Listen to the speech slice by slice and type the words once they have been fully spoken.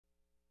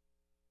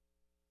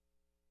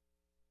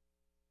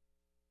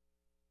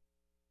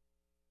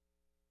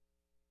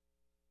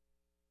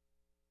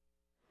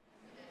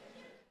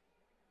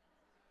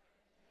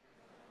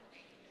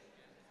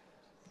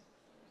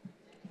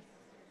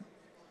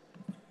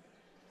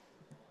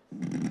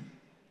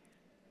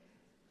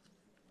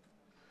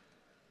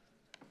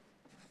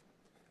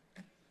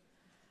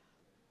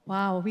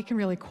Wow, we can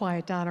really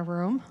quiet down a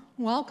room.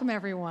 Welcome,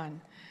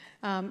 everyone.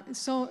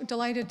 So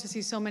delighted to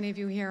see so many of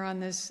you here on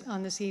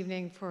this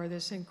evening for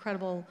this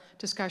incredible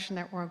discussion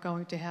that we're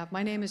going to have.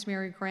 My name is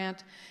Mary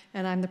Grant,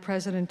 and I'm the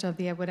president of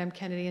the Edward M.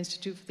 Kennedy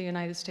Institute for the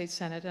United States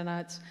Senate, and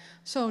I'm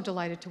so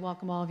delighted to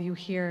welcome all of you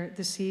here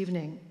this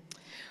evening.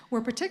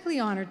 We're particularly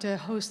honored to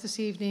host this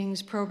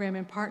evening's program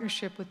in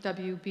partnership with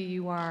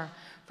WBUR.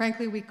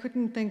 Frankly, we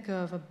couldn't think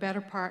of a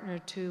better partner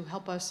to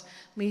help us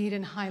lead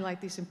and highlight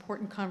these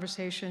important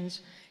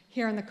conversations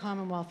here in the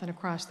Commonwealth and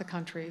across the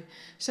country.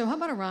 So how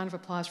about a round of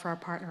applause for our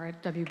partner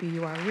at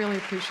WBUR? Really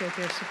appreciate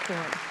their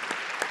support.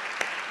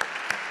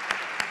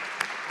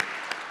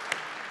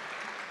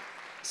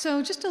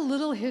 So just a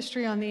little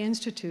history on the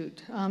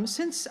Institute.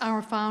 Since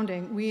our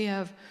founding, we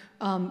have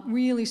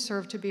really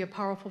served to be a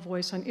powerful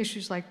voice on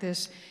issues like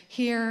this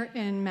here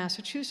in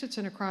Massachusetts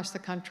and across the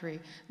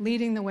country,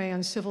 leading the way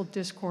on civil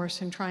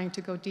discourse and trying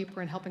to go deeper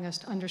and helping us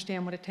to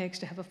understand what it takes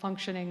to have a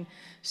functioning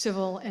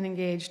civil and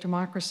engaged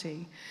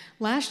democracy.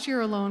 Last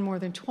year alone, more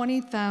than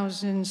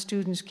 20,000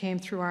 students came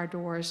through our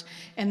doors,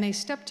 and they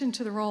stepped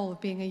into the role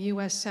of being a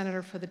U.S.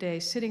 Senator for the day,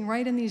 sitting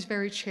right in these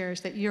very chairs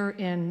that you're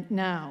in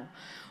now,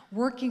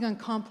 working on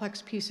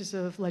complex pieces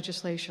of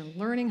legislation,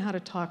 learning how to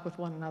talk with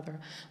one another,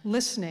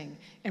 listening,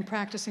 and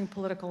practicing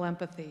political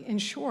empathy. In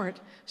short,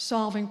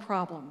 solving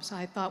problems.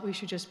 I thought we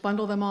should just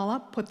bundle them all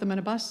up, put them in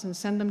a bus, and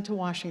send them to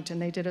Washington.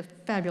 They did a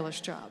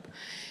fabulous job.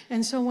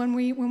 And so when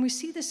we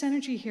see this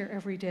energy here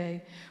every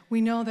day,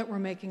 we know that we're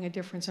making a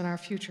difference in our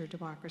future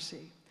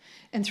democracy.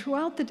 And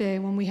throughout the day,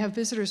 when we have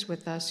visitors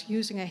with us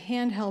using a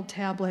handheld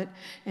tablet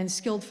and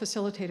skilled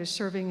facilitators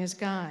serving as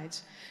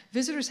guides,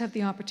 visitors have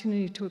the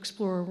opportunity to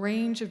explore a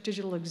range of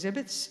digital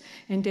exhibits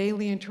and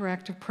daily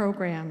interactive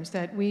programs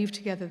that weave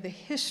together the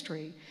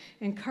history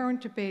and current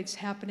debates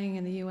happening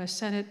in the U.S.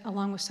 Senate,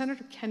 along with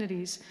Senator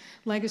Kennedy's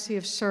legacy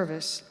of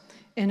service,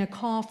 and a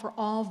call for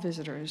all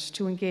visitors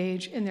to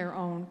engage in their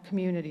own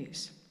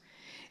communities.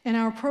 And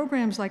our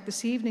programs like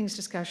this evening's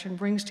discussion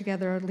brings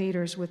together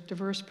leaders with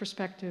diverse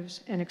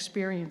perspectives and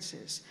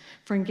experiences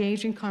for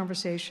engaging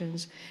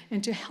conversations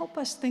and to help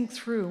us think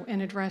through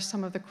and address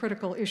some of the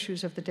critical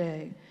issues of the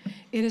day.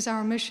 It is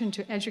our mission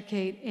to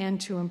educate and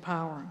to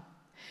empower.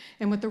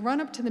 And with the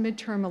run-up to the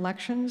midterm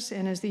elections,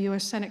 and as the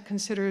U.S. Senate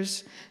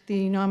considers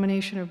the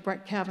nomination of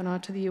Brett Kavanaugh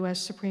to the U.S.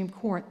 Supreme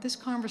Court, this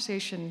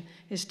conversation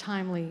is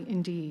timely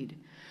indeed.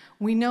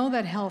 We know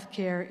that health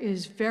care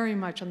is very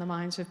much on the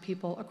minds of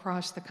people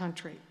across the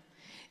country.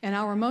 In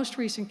our most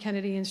recent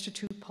Kennedy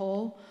Institute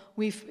poll,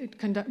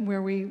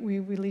 where we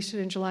released it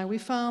in July, we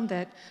found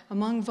that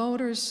among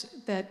voters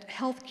that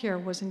health care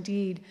was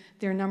indeed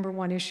their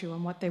 #1 issue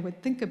and what they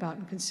would think about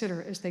and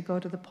consider as they go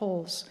to the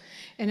polls.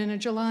 And in a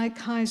July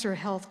Kaiser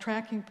Health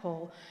tracking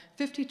poll,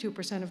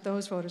 52% of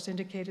those voters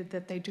indicated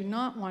that they do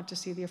not want to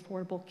see the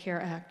Affordable Care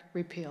Act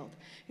repealed.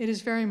 It is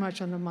very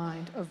much on the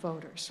mind of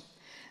voters.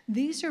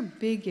 These are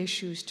big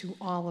issues to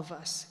all of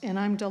us, and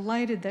I'm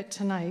delighted that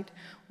tonight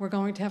we're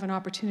going to have an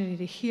opportunity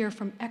to hear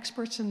from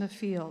experts in the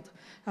field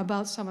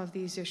about some of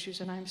these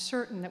issues, and I'm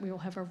certain that we will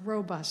have a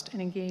robust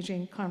and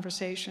engaging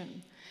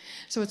conversation.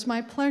 So it's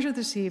my pleasure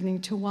this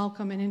evening to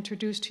welcome and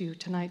introduce to you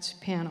tonight's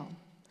panel.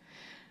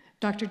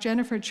 Dr.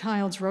 Jennifer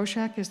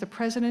Childs-Roshak is the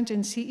president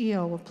and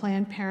CEO of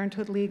Planned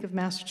Parenthood League of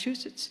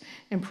Massachusetts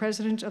and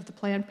president of the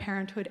Planned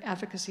Parenthood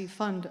Advocacy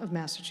Fund of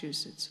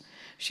Massachusetts.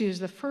 She is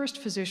the first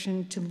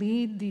physician to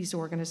lead these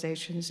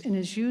organizations and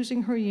is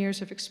using her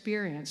years of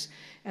experience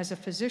as a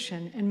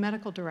physician and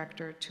medical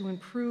director to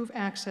improve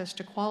access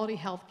to quality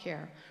health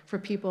care for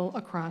people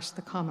across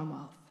the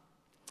Commonwealth.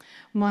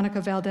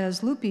 Monica Valdes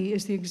Lupi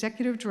is the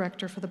executive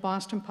director for the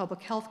Boston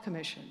Public Health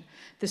Commission,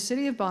 the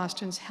City of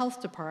Boston's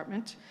health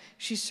department.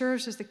 She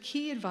serves as the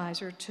key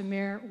advisor to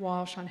Mayor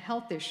Walsh on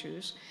health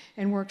issues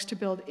and works to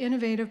build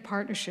innovative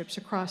partnerships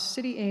across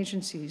city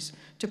agencies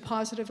to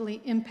positively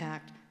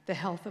impact the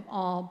health of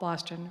all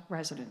Boston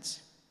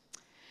residents.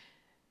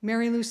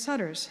 Marylou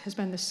Sudders has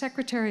been the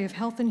Secretary of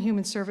Health and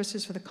Human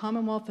Services for the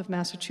Commonwealth of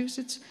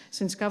Massachusetts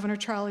since Governor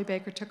Charlie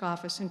Baker took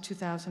office in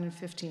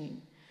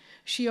 2015.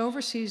 She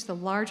oversees the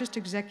largest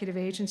executive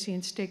agency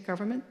in state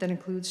government that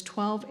includes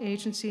 12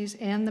 agencies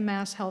and the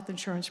Mass Health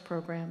Insurance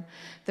Program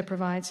that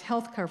provides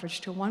health coverage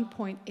to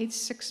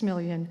 1.86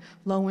 million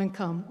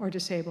low-income or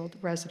disabled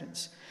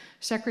residents.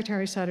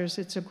 Secretary Sudders,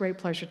 it's a great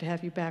pleasure to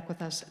have you back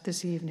with us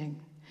this evening.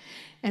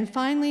 And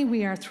finally,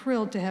 we are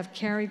thrilled to have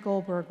Carrie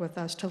Goldberg with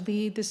us to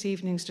lead this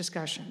evening's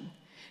discussion.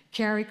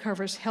 Carrie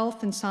covers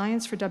health and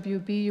science for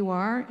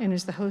WBUR and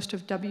is the host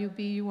of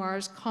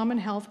WBUR's Common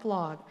Health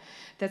blog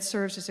that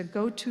serves as a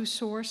go-to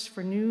source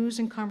for news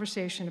and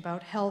conversation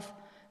about health,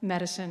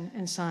 medicine,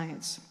 and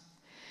science.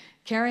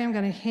 Carrie, I'm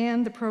going to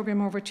hand the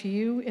program over to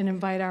you and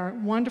invite our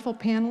wonderful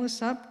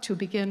panelists up to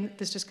begin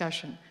this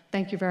discussion.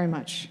 Thank you very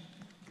much.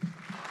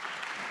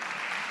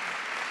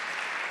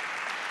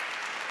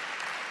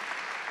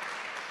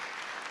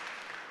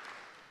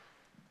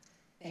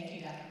 Thank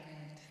you, Dr.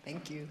 Grant.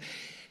 Thank you.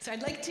 So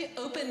I'd like to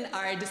open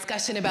our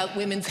discussion about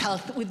women's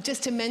health with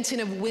just a mention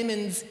of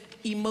women's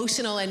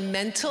emotional and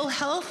mental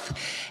health,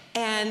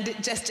 and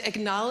just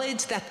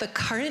acknowledge that the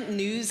current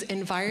news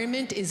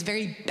environment is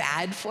very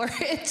bad for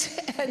it.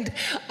 And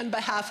on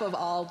behalf of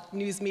all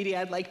news media,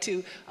 I'd like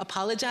to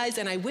apologize,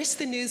 and I wish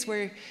the news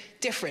were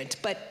different,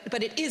 but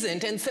it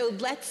isn't. And so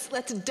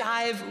let's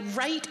dive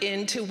right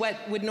into what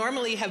would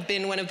normally have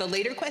been one of the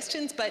later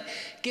questions, but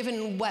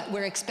given what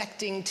we're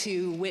expecting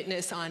to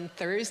witness on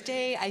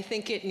Thursday, I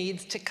think it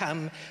needs to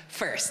come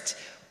first.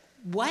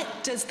 What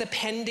does the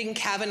pending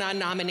Kavanaugh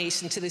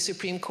nomination to the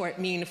Supreme Court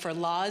mean for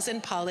laws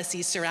and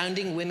policies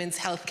surrounding women's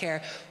health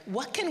care?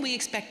 What can we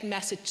expect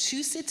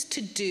Massachusetts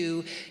to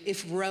do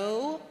if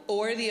Roe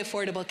or the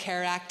Affordable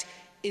Care Act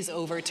is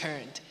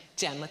overturned?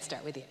 Jen, let's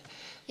start with you.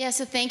 Yeah,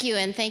 so thank you,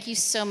 and thank you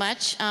so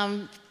much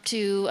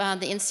to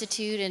the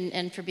Institute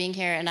and for being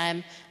here, and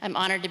I'm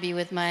honored to be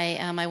with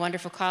my my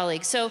wonderful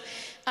colleagues. So,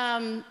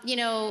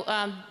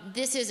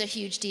 this is a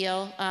huge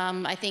deal.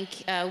 I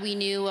think we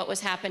knew what was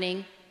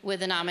happening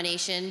with the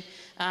nomination.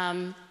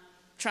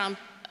 Trump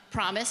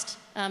promised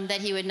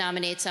that he would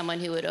nominate someone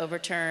who would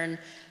overturn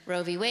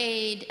Roe v.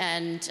 Wade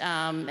and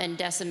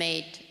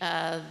decimate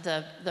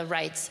the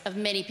rights of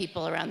many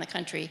people around the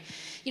country.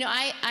 You know,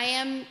 I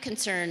am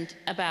concerned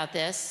about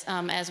this,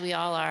 as we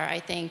all are, I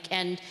think.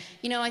 And,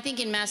 I think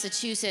in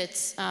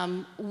Massachusetts,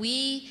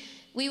 we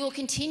will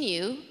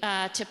continue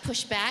to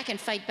push back and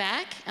fight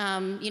back.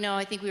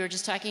 I think we were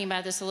just talking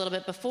about this a little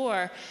bit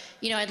before.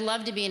 I'd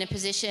love to be in a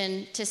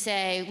position to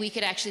say we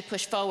could actually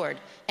push forward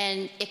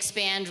and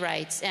expand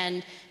rights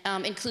and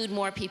include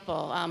more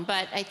people.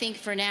 But I think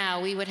for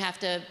now, we would have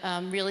to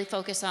really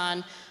focus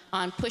on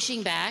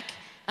pushing back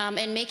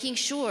and making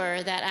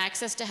sure that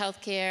access to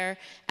health care,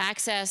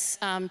 access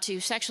to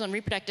sexual and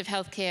reproductive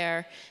health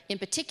care in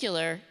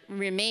particular,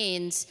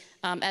 remains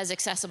as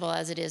accessible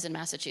as it is in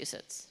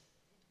Massachusetts.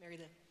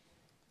 Marylou.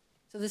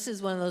 So this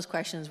is one of those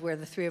questions where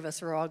the three of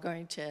us are all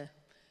going to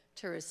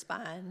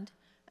respond.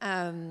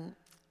 And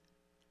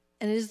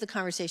it is the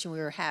conversation we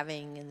were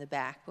having in the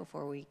back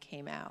before we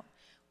came out,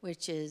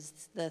 which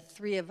is the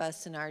three of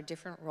us in our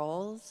different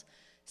roles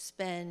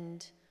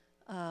spend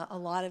a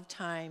lot of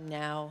time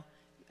now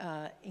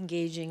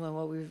engaging in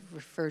what we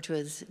refer to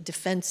as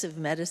defensive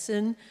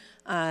medicine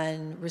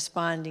on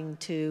responding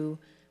to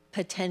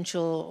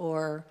potential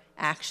or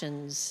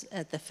actions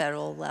at the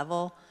federal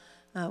level.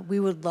 We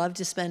would love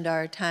to spend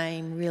our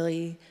time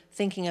really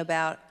thinking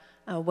about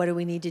what do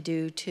we need to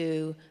do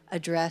to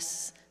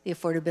address the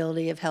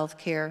affordability of health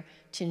care,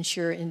 to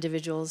ensure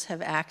individuals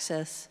have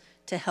access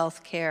to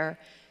health care,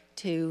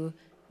 to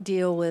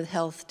deal with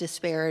health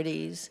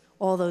disparities,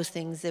 all those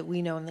things that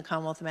we know in the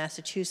Commonwealth of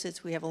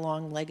Massachusetts. We have a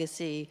long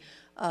legacy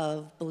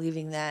of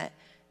believing that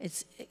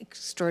it's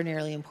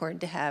extraordinarily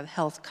important to have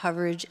health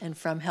coverage, and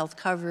from health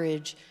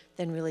coverage,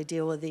 then really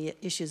deal with the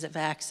issues of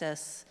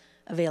access,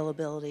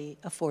 availability,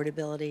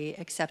 affordability,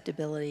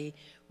 acceptability,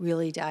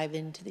 really dive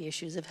into the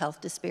issues of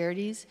health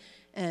disparities.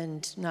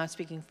 And not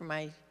speaking for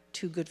my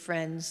two good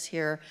friends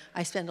here,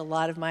 I spend a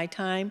lot of my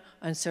time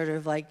on sort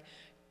of like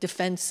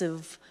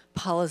defensive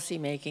policy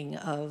making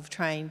of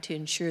trying to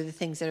ensure the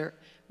things that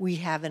we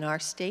have in our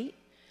state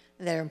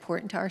that are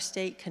important to our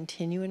state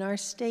continue in our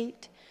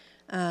state,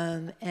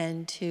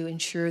 and to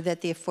ensure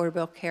that the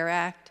Affordable Care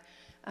Act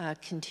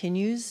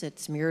continues.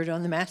 It's mirrored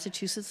on the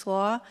Massachusetts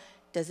law.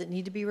 Does it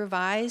need to be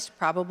revised?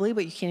 Probably,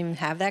 but you can't even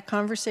have that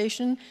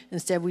conversation.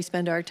 Instead, we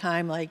spend our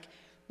time like,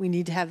 we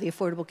need to have the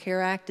Affordable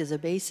Care Act as a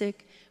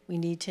basic. We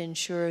need to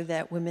ensure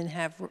that women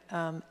have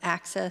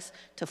access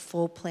to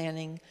full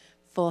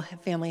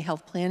family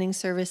health planning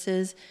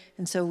services.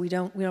 And so we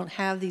don't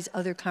have these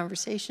other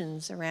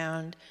conversations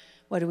around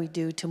what do we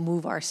do to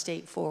move our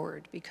state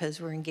forward, because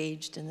we're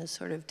engaged in this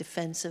sort of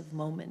defensive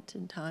moment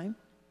in time.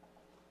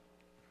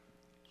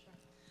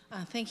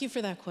 Thank you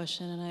for that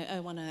question, and I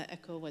want to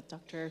echo what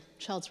Dr.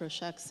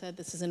 Childs-Rochek said.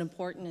 This is an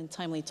important and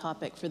timely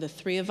topic for the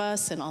three of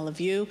us and all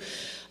of you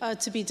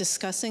to be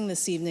discussing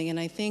this evening, and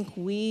I think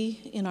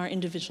we, in our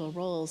individual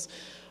roles,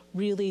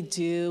 really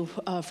do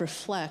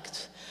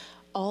reflect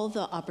all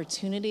the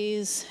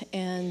opportunities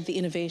and the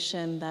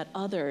innovation that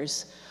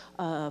others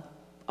are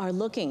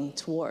looking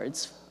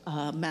towards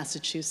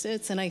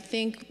Massachusetts. And I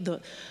think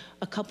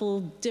a couple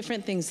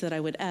different things that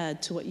I would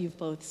add to what you've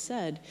both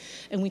said,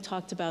 and we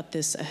talked about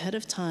this ahead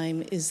of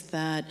time, is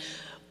that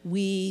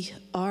we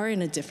are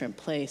in a different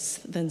place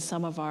than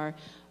some of our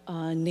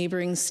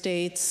neighboring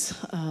states,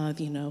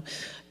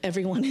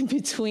 everyone in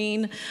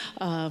between.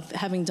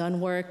 Having done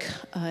work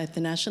at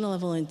the national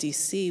level in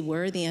DC,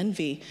 we're the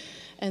envy.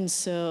 And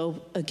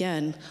so,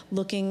 again,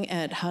 looking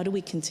at how do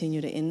we continue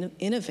to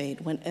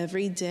innovate when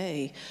every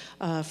day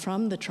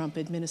from the Trump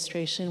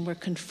administration, we're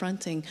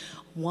confronting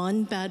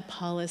one bad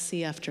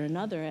policy after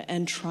another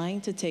and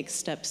trying to take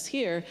steps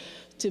here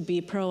to be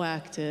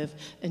proactive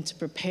and to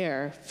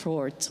prepare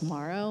for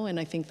tomorrow. And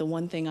I think the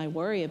one thing I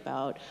worry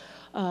about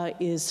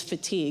is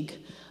fatigue.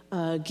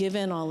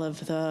 Given all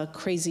of the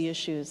crazy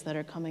issues that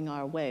are coming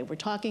our way. We're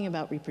talking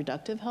about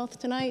reproductive health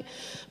tonight,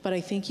 but I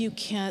think you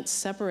can't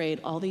separate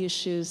all the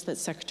issues that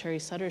Secretary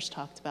Sudders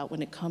talked about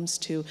when it comes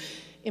to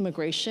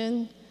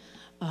immigration,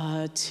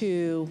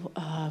 to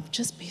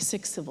just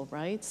basic civil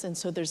rights. And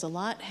so there's a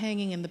lot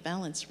hanging in the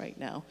balance right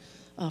now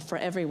for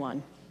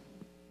everyone.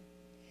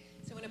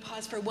 So I want to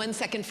pause for 1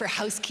 second for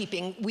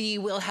housekeeping. We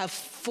will have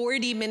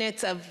 40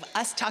 minutes of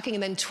us talking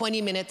and then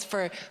 20 minutes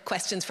for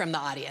questions from the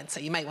audience. So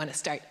you might want to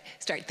start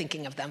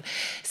thinking of them.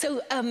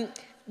 So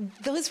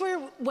those were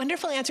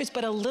wonderful answers,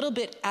 but a little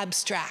bit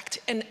abstract.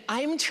 And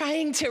I'm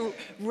trying to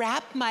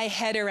wrap my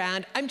head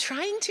around, I'm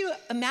trying to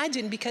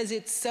imagine, because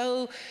it's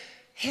so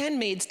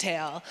Handmaid's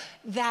Tale,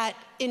 that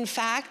in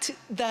fact,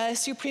 the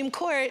Supreme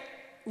Court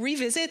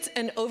revisits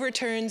and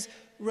overturns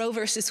Roe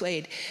versus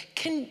Wade.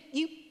 Can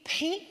you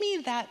paint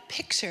me that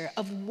picture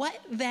of what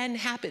then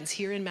happens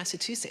here in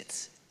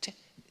Massachusetts?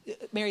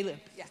 Marylou.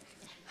 Yeah.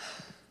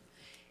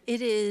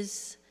 It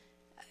is,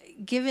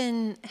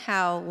 given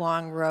how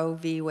long Roe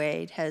v.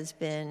 Wade has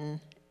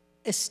been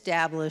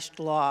established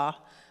law,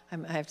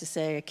 I have to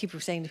say, I keep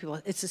saying to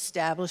people, it's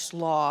established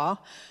law.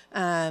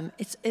 I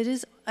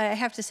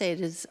have to say,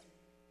 it is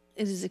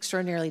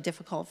extraordinarily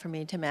difficult for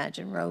me to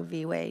imagine Roe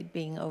v. Wade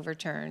being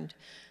overturned.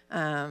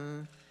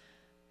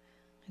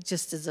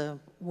 Just as a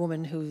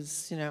woman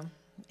who's,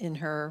 in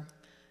her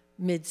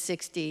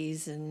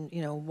mid-60s and,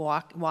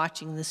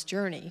 watching this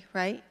journey,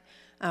 right?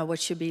 What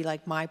should be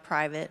like my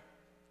private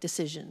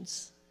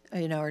decisions,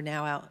 are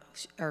now out,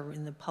 or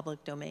in the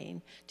public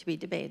domain to be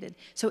debated.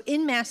 So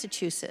in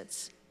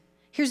Massachusetts,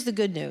 here's the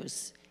good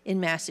news. In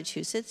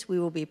Massachusetts, we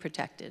will be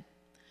protected.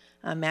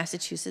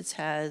 Massachusetts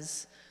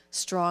has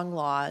strong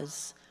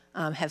laws,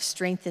 have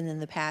strengthened in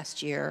the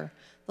past year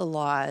the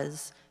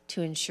laws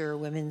to ensure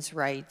women's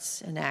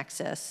rights and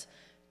access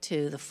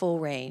to the full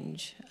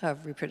range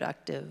of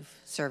reproductive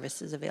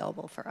services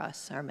available for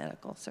us, our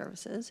medical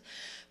services.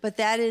 But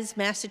that is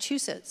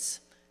Massachusetts.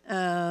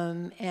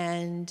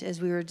 And as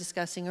we were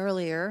discussing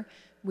earlier,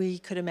 we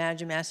could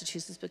imagine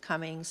Massachusetts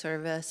becoming sort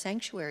of a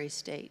sanctuary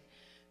state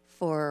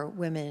for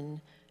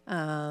women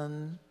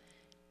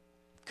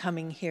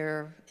coming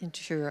here in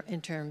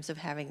terms of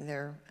having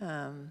their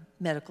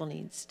medical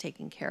needs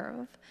taken care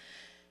of.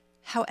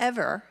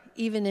 However,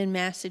 even in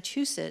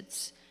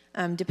Massachusetts,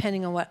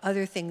 depending on what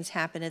other things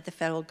happen at the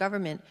federal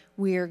government,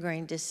 we are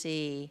going to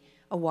see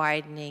a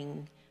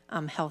widening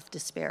health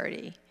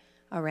disparity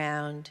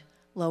around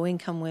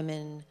low-income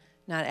women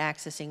not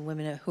accessing,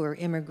 women who are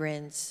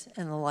immigrants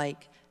and the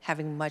like,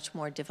 having much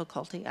more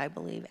difficulty, I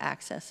believe,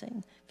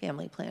 accessing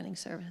family planning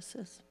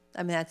services.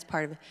 I mean, that's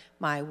part of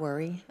my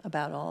worry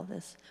about all of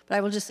this. But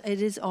I will just,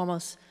 it is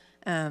almost,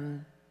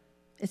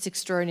 it's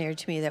extraordinary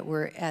to me that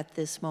we're at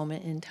this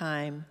moment in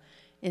time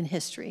in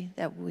history,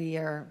 that we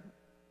are,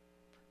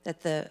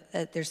 that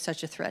there's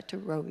such a threat to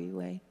Roe v.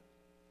 Wade.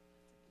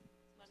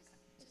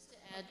 Just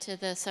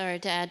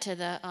to add to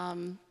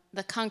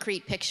the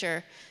concrete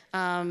picture,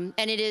 and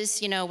it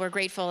is, we're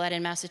grateful that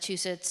in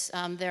Massachusetts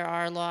there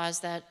are laws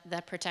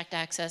that protect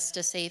access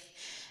to safe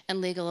and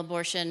legal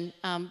abortion,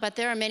 but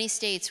there are many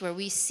states where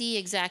we see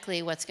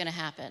exactly what's going to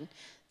happen.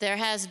 There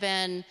has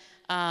been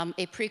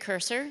a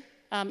precursor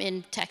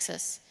in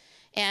Texas.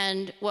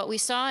 And what we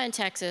saw in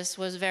Texas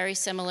was very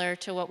similar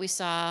to what we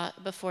saw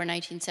before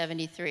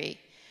 1973.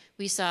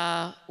 We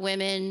saw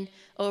women,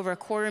 over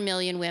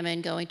 250,000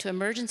 women, going to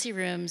emergency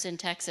rooms in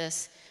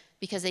Texas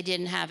because they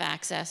didn't have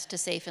access to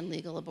safe and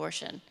legal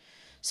abortion.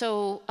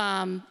 So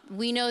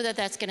we know that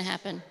that's going to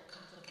happen.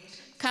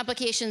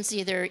 Complications,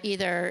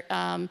 either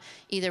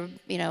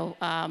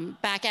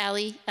back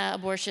alley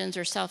abortions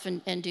or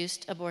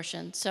self-induced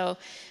abortions. So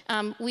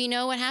we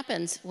know what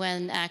happens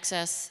when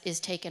access is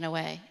taken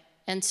away.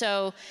 And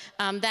so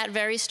that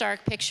very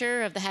stark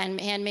picture of the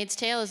Handmaid's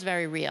Tale is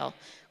very real.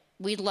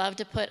 We'd love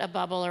to put a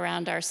bubble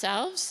around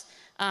ourselves,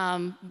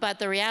 but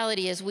the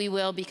reality is we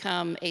will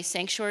become a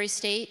sanctuary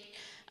state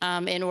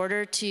in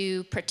order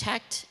to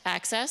protect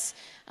access.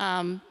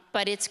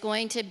 But it's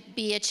going to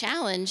be a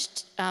challenge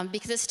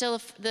because it's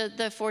still, the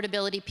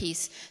affordability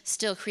piece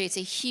still creates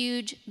a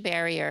huge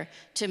barrier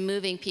to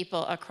moving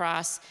people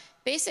across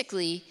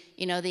basically,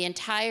 the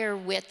entire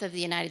width of the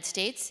United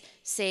States,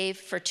 save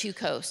for 2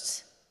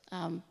 coasts.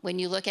 When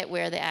you look at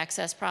where the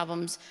access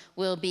problems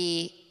will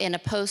be in a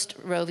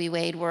post-Roe v.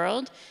 Wade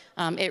world,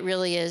 it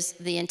really is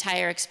the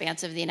entire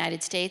expanse of the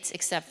United States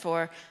except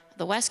for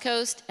the West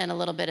Coast and a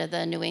little bit of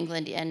the New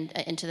England and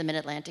into the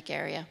Mid-Atlantic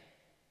area.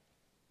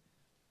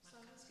 So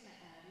I was going to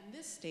add, in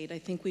this state, I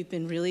think we've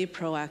been really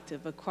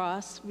proactive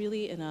across,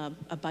 really in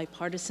a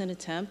bipartisan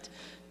attempt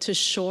to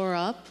shore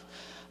up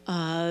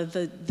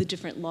the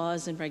different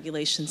laws and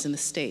regulations in the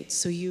state.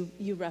 So you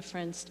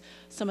referenced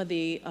some of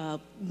the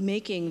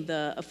making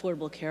the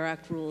Affordable Care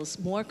Act rules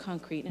more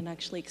concrete and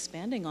actually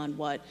expanding on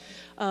what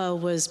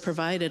was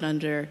provided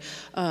under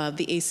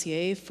the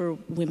ACA for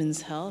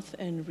women's health,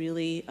 and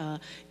really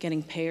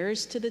getting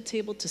payers to the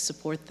table to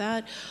support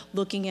that,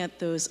 looking at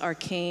those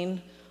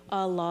arcane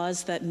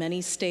laws that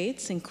many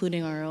states,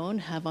 including our own,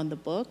 have on the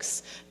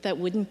books that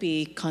wouldn't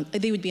be,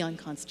 they would be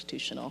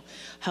unconstitutional.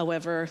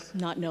 However,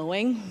 not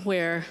knowing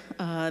where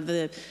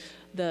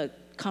the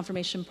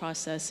confirmation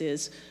process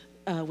is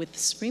with the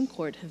Supreme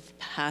Court, have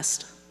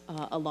passed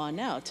a law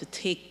now to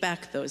take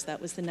back those.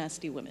 That was the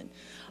Nasty Women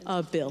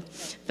bill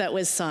that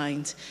was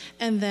signed.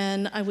 And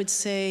then I would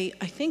say,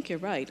 I think you're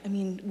right. I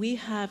mean, we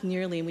have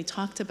nearly, and we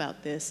talked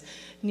about this,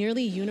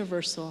 nearly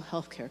universal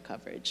health care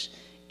coverage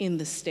in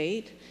the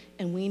state.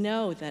 And we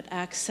know that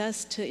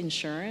access to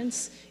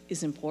insurance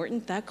is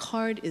important. That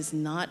card is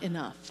not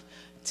enough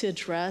to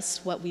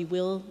address what we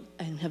will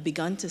and have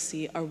begun to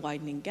see are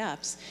widening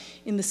gaps.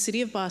 In the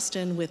city of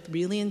Boston, with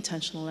really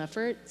intentional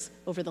efforts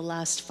over the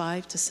last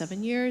 5 to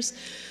 7 years,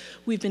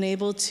 we've been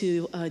able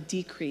to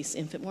decrease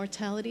infant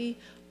mortality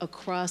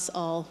across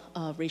all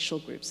racial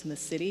groups in the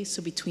city,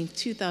 so between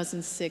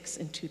 2006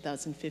 and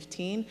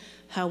 2015.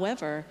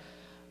 However,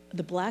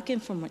 the Black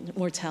infant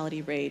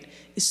mortality rate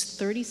is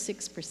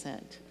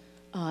 36%.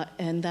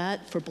 And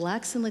that, for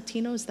Blacks and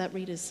Latinos, that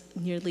rate is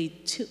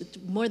nearly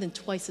more than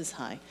twice as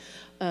high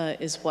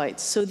as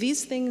whites. So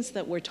these things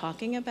that we're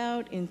talking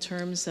about in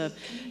terms of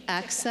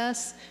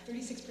access,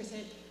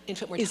 36%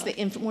 infant mortality is the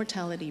infant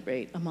mortality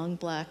rate among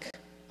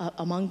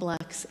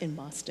Blacks in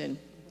Boston,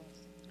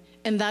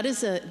 and that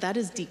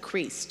is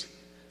decreased.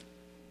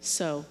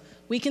 So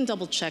we can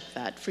double check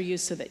that for you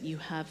so that you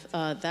have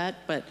that,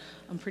 but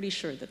I'm pretty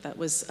sure that that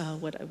was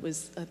what it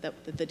was,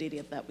 the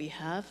data that we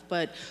have.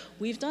 But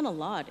we've done a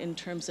lot in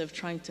terms of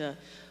trying to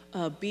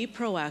be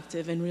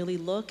proactive and really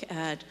look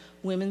at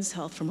women's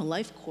health from a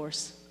life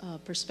course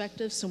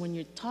perspective. So when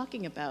you're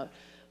talking about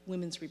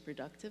women's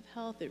reproductive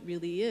health, it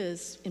really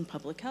is, in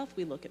public health,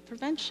 we look at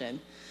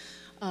prevention.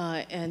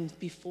 And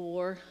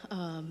before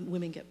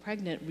women get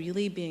pregnant,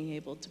 really being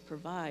able to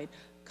provide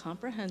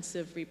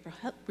comprehensive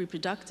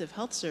reproductive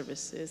health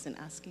services and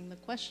asking the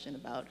question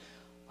about,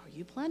 are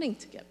you planning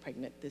to get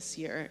pregnant this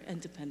year? And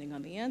depending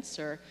on the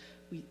answer,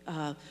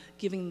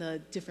 giving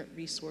the different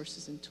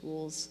resources and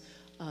tools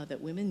that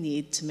women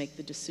need to make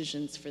the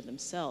decisions for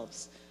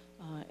themselves.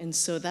 And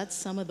so that's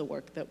some of the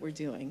work that we're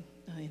doing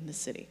in the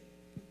city.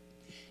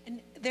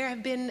 And there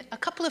have been a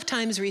couple of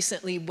times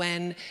recently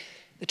when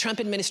the Trump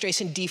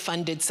administration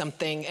defunded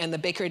something and the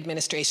Baker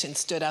administration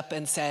stood up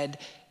and said,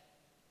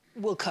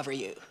 we'll cover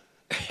you.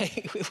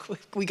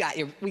 We got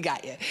you, we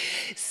got you.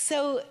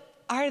 So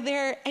are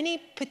there any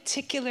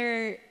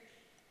particular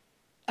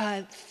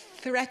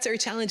threats or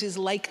challenges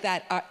like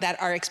that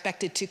that are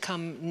expected to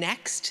come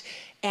next?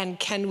 And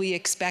can we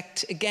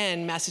expect,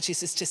 again,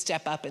 Massachusetts to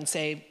step up and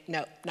say,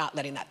 no, not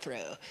letting that through?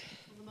 Well,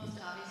 the most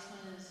obvious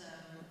one is,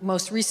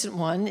 most recent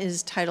one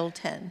is Title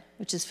X,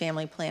 which is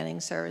family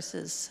planning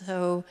services.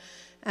 So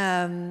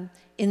in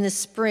the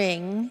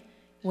spring,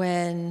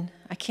 when,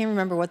 I can't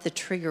remember what the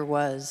trigger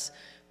was,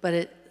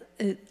 but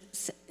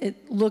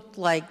it looked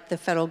like the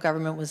federal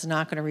government was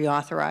not going to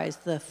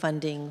reauthorize the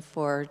funding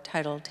for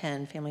Title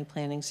X family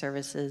planning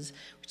services,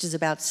 which is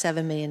about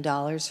 $7 million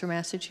for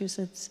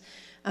Massachusetts.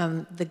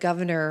 The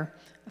governor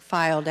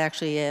filed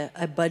actually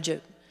a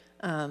budget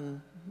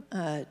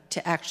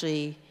to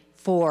actually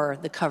for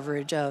the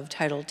coverage of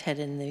Title X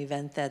in the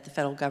event that the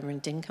federal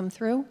government didn't come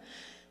through.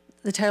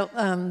 The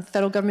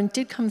federal government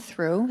did come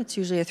through. It's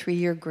usually a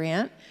 3-year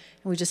grant,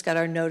 and we just got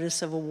our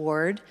notice of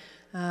award.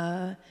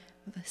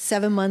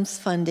 7 months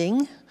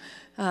funding,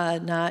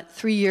 not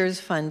 3 years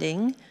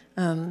funding.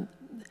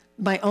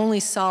 My only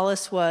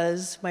solace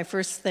was, my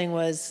first thing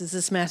was, is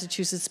this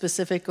Massachusetts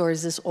specific or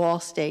is this all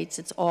states?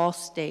 It's all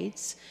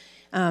states.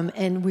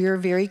 And we are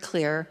very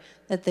clear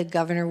that the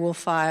governor will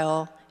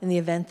file, in the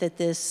event that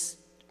this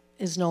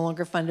is no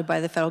longer funded by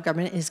the federal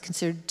government, is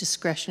considered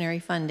discretionary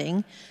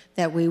funding,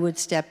 that we would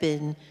step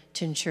in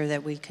to ensure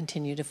that we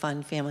continue to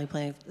fund family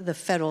planning, the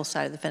federal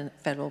side of the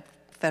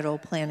federal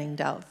planning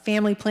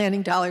family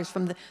planning dollars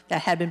from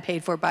that had been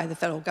paid for by the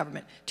federal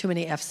government. Too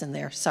many F's in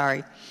there,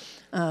 sorry.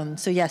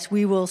 So yes,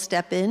 we will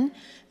step in.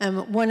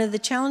 One of the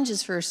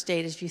challenges for a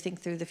state as you think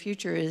through the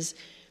future is,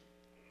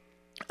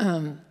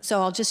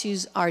 so I'll just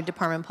use our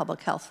Department of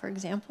Public Health, for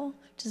example,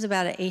 which is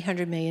about an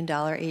 $800 million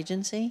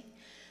agency.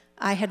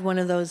 I had one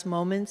of those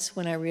moments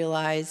when I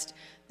realized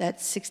that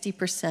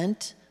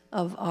 60%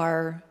 of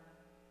our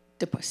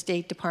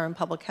State Department of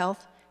Public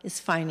Health is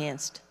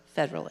financed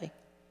federally.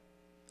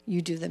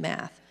 You do the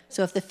math.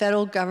 So if the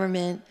federal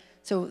government,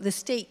 so the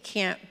state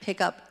can't pick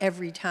up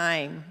every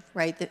time,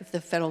 right, that if the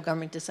federal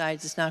government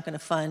decides it's not going to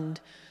fund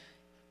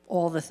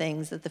all the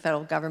things that the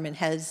federal government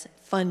has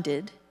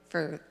funded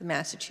for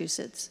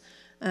Massachusetts.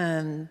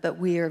 But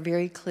we are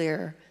very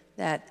clear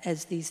that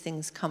as these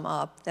things come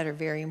up that are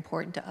very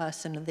important to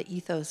us and the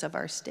ethos of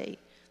our state,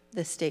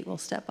 the state will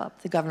step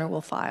up, the governor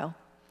will file.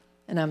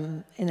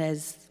 And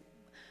as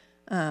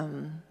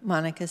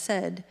Monica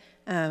said,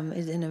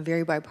 in a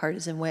very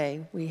bipartisan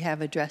way, we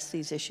have addressed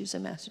these issues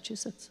in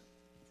Massachusetts.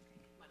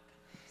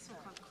 So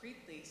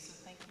concretely, so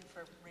thank you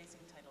for raising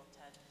Title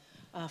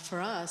X.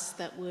 For us,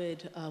 that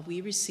would, we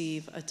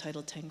receive a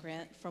Title X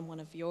grant from one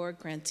of your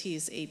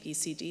grantees,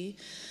 ABCD,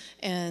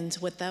 and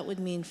what that would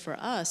mean for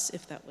us,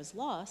 if that was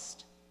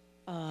lost,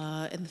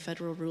 and the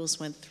federal rules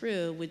went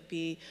through, would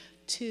be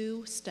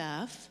 2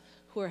 staff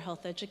who are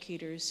health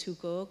educators who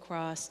go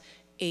across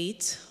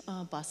 8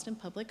 Boston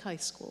public high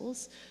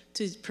schools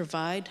to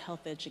provide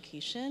health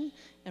education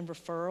and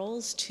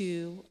referrals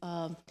to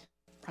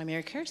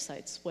primary care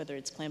sites, whether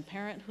it's Planned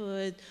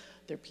Parenthood,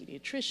 their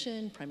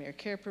pediatrician, primary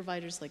care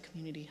providers like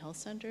community health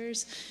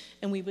centers,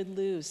 and we would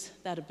lose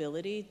that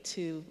ability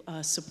to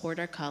support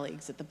our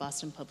colleagues at the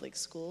Boston Public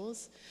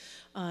Schools.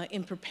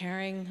 In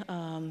preparing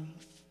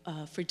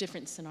for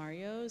different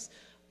scenarios,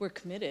 we're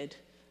committed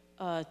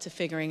to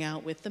figuring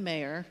out with the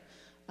mayor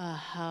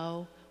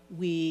how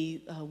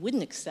we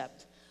wouldn't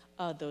accept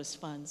those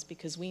funds,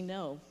 because we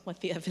know what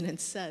the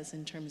evidence says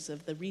in terms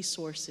of the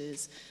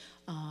resources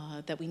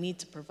that we need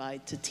to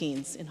provide to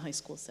teens in high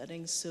school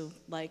settings. So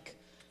like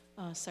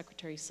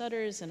Secretary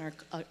Sudders and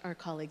our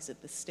colleagues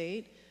at the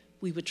state,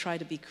 we would try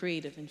to be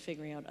creative in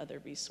figuring out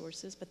other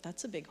resources, but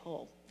that's a big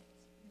hole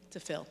to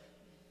fill.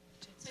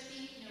 So I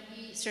think,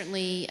 we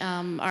certainly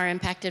are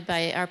impacted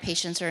by, our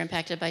patients are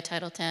impacted by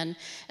Title X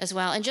as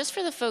well. And just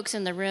for the folks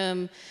in the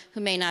room who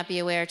may not be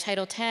aware,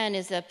 Title X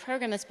is a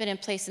program that's been in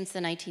place since the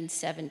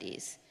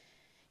 1970s.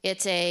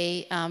 It's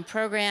a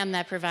program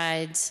that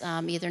provides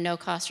either no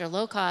cost or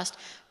low cost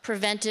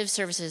preventive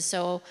services.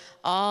 So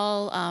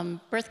all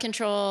birth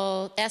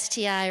control,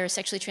 STI or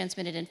sexually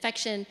transmitted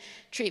infection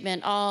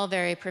treatment, all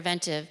very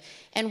preventive.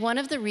 And one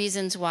of the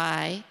reasons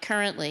why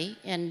currently,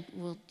 and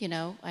we'll,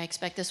 I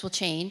expect this will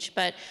change,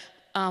 but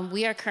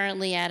we are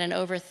currently at an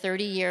over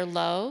 30-year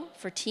low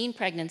for teen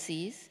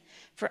pregnancies,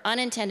 for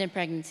unintended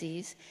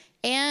pregnancies,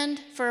 and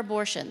for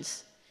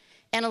abortions.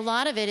 And a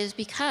lot of it is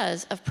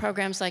because of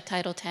programs like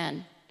Title X.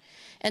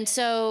 And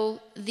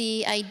so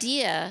the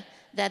idea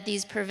that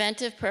these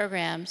preventive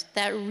programs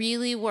that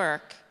really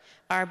work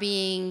are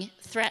being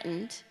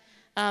threatened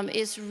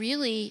is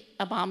really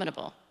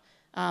abominable.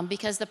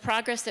 Because the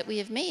progress that we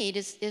have made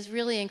is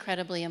really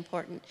incredibly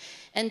important.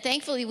 And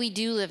thankfully, we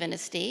do live in a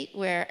state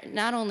where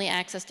not only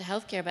access to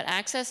healthcare, but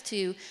access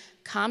to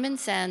common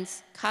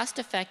sense,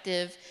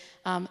 cost-effective,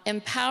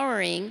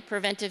 empowering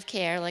preventive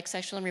care like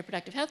sexual and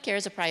reproductive health care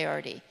is a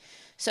priority.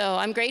 So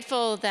I'm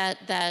grateful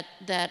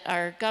that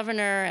our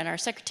governor and our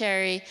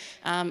secretary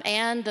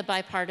and the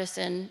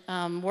bipartisan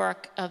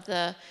work of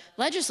the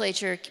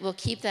legislature will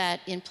keep that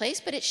in place,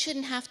 but it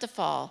shouldn't have to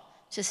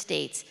fall to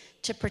states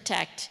to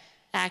protect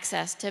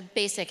access to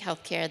basic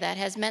health care that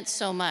has meant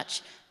so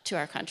much to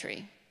our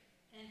country.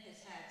 And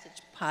has had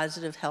such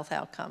positive health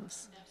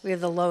outcomes. We have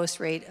the lowest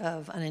rate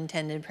of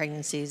unintended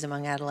pregnancies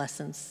among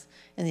adolescents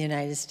in the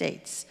United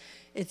States.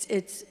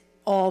 It's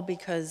all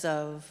because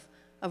of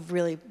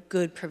really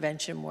good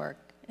prevention work,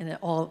 and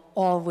all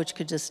of which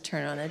could just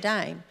turn on a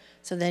dime.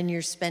 So then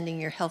you're spending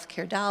your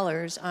healthcare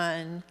dollars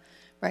on,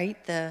 right,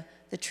 the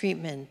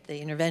treatment, the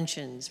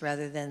interventions,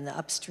 rather than the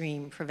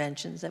upstream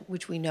preventions,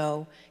 which we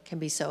know can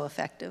be so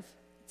effective.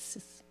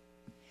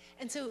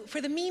 And so for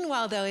the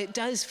meanwhile, though, it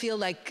does feel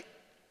like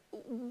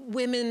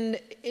women,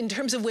 in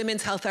terms of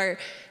women's health, are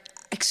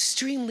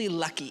extremely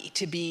lucky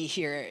to be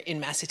here in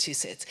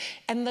Massachusetts.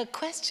 And the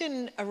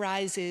question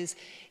arises,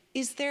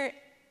 is there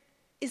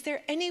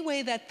any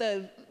way that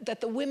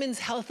the women's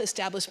health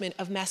establishment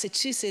of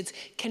Massachusetts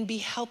can be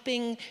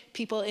helping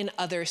people in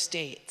other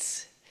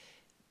states?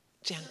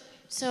 Jen?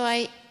 So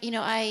I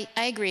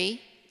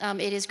agree.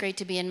 It is great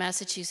to be in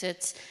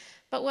Massachusetts.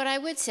 But what I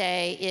would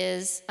say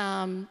is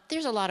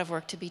there's a lot of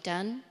work to be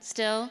done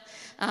still.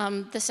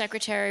 The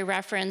secretary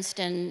referenced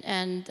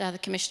and the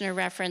commissioner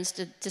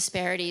referenced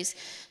disparities.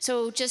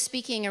 So just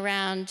speaking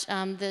around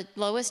the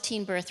lowest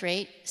teen birth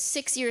rate,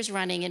 6 years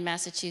running in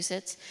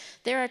Massachusetts,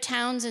 there are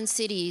towns and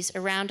cities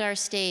around our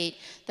state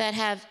that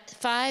have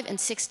 5 and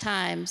 6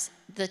 times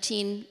the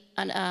teen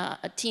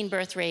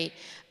birth rate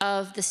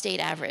of the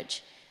state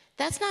average.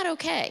 That's not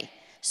okay.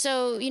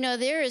 So,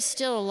 there is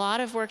still a lot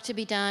of work to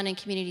be done in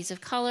communities of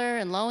color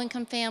and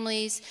low-income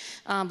families,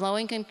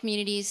 low-income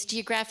communities,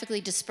 geographically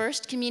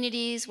dispersed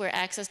communities where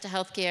access to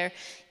healthcare,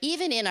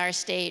 even in our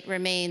state,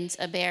 remains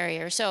a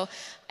barrier. So,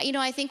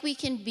 I think we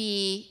can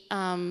be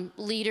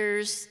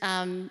leaders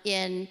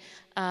in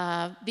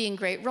being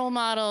great role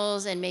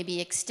models and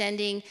maybe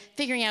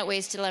figuring out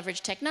ways to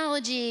leverage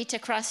technology to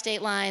cross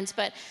state lines.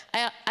 But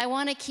I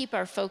want to keep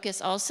our focus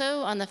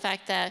also on the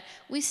fact that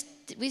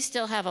we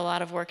still have a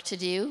lot of work to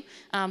do.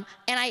 And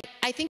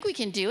I think we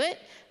can do it,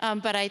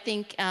 but I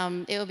think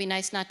it would be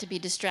nice not to be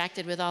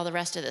distracted with all the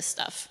rest of this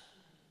stuff.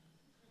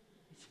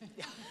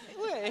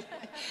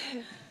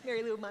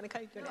 Marylou, Monica,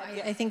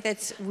 I think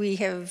we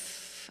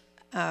have,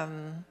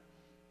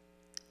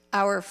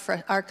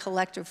 our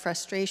collective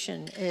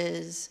frustration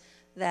is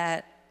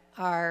that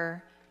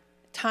our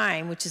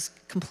time, which is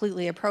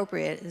completely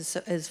appropriate,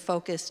 is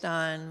focused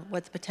on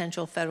what the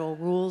potential federal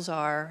rules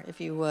are,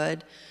 if you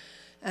would,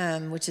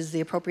 which is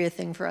the appropriate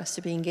thing for us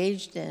to be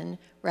engaged in,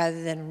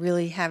 rather than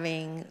really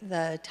having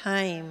the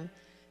time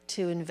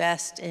to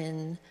invest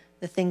in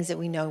the things that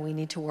we know we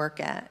need to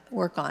work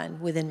on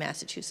within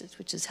Massachusetts,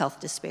 which is health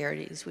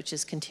disparities, which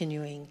is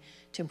continuing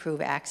to improve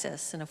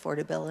access and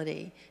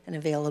affordability and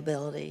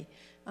availability.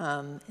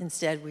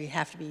 Instead, we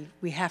have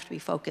to be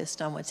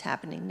focused on what's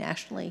happening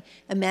nationally.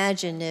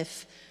 Imagine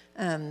if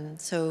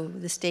So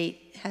the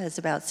state has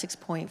about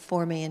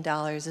 $6.4 million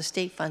of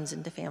state funds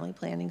into family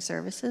planning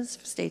services,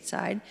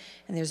 stateside,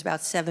 and there's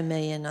about $7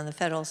 million on the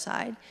federal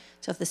side.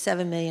 So if the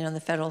 $7 million on the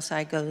federal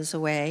side goes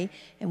away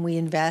and we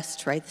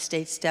invest, right, the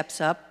state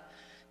steps up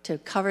to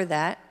cover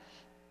that,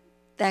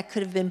 that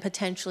could have been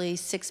potentially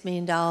 $6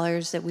 million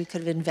that we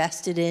could have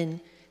invested in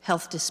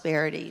health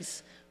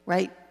disparities,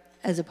 right,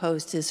 as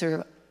opposed to sort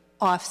of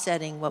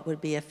offsetting what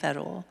would be a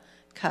federal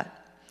cut.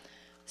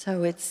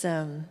 So it's,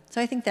 so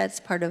I think that's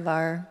part of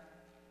our,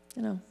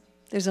 you know,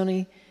 there's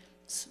only,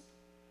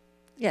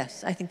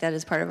 yes, I think that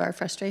is part of our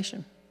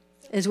frustration,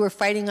 is we're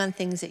fighting on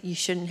things that you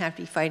shouldn't have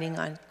to be fighting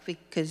on,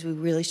 because we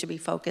really should be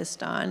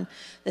focused on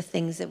the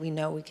things that we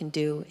know we can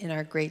do in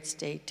our great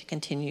state to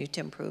continue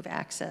to improve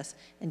access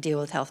and deal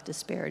with health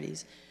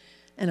disparities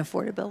and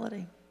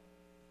affordability.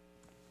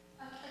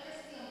 I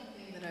guess the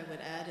only thing that I would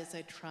add is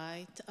I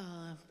tried,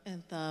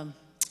 and the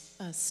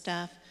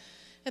staff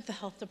at the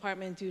health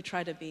department do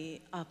try to be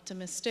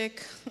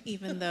optimistic,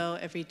 even though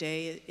every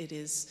day it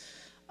is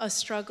a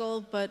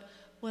struggle. But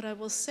what I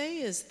will say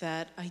is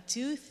that I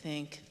do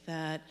think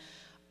that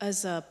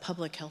as a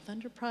public health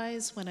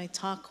enterprise, when I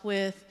talk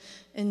with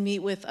and meet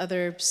with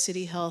other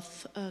city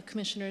health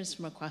commissioners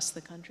from across the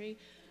country,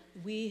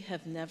 we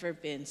have never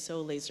been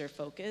so laser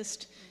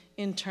focused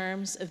in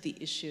terms of the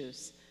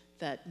issues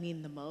that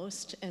mean the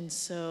most. And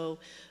so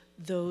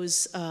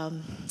those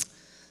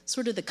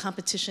sort of the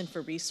competition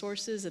for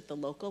resources at the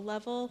local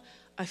level,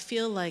 I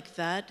feel like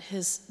that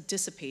has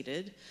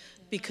dissipated,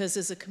 because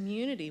as a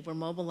community, we're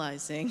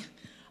mobilizing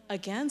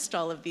against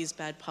all of these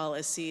bad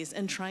policies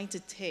and trying to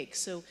take.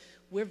 So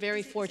we're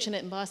very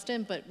fortunate in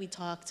Boston, but we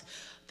talked,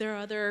 there are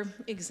other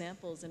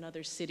examples in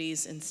other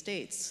cities and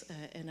states.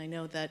 And I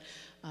know that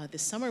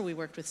this summer we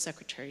worked with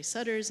Secretary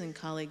Sudders and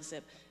colleagues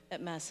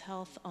at Mass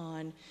Health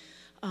on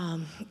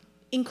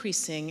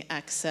increasing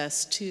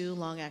access to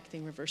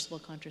long-acting reversible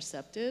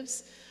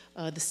contraceptives.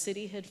 The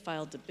city had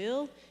filed a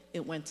bill,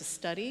 it went to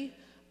study,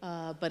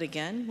 but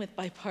again, with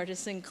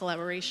bipartisan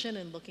collaboration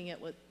and looking at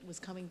what was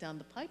coming down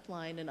the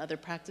pipeline and other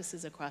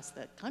practices across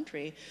the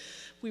country,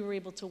 we were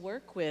able to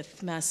work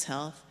with Mass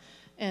Health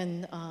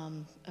and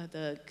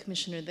the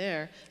commissioner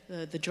there,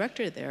 the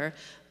director there,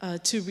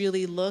 to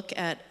really look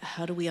at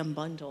how do we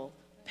unbundle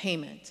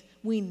payment.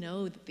 We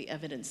know that the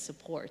evidence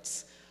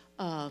supports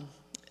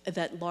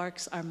that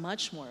LARCs are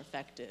much more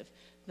effective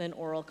than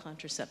oral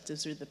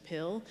contraceptives or the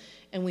pill.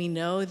 And we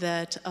know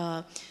that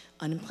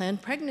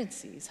unplanned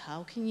pregnancies,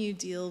 how can you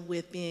deal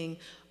with being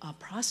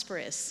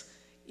prosperous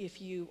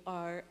if you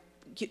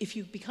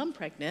become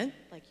pregnant,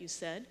 like you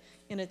said,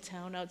 in a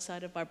town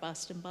outside of our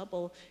Boston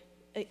bubble,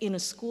 in a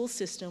school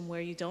system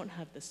where you don't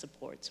have the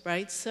supports,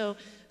 right? So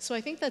I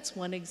think that's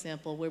one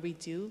example where we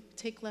do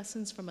take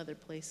lessons from other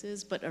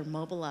places, but are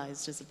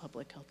mobilized as a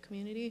public health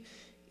community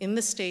in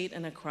the state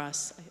and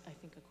across, I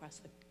think across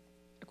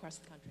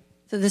the country.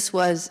 So this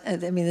was, I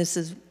mean, this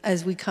is,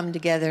 as we come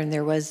together, and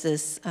there was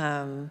this,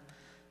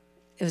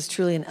 it was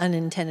truly an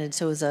unintended,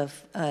 so it was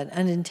an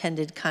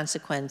unintended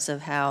consequence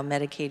of how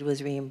Medicaid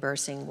was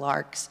reimbursing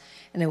LARCs.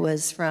 And it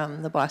was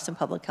from the Boston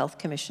Public Health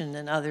Commission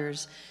and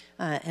others,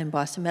 and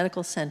Boston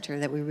Medical Center,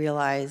 that we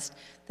realized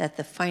that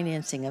the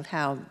financing of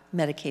how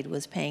Medicaid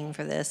was paying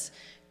for this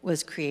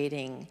was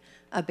creating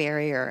a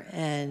barrier.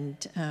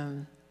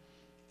 And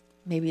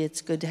maybe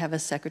it's good to have a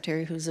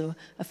secretary who's a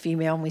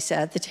female, and we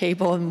sat at the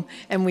table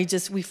and we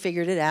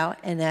figured it out,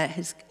 and that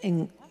has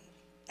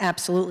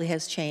absolutely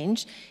has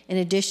changed. In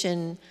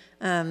addition,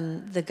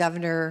 the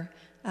governor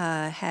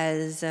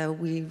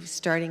we,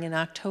 starting in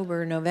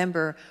October,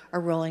 November,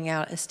 are rolling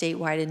out a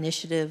statewide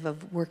initiative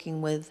of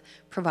working with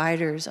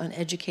providers on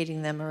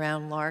educating them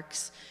around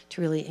LARCs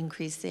to really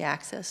increase the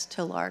access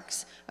to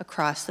LARCs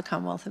across the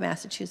Commonwealth of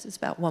Massachusetts,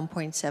 about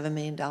 $1.7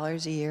 million a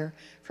year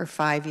for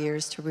 5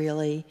 years to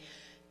really,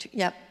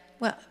 yep,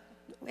 well,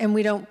 and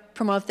we don't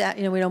promote that,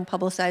 we don't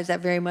publicize that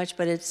very much,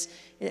 but it's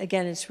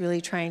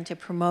really trying to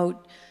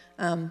promote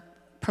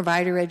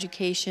provider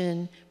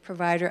education,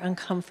 provider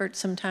uncomfort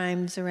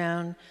sometimes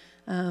around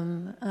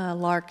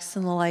LARCs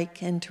and the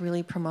like, and to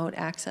really promote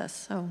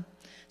access.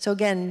 So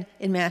again,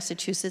 in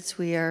Massachusetts,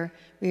 we are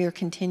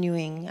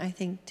continuing, I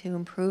think, to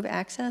improve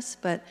access,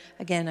 but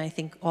again, I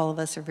think all of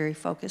us are very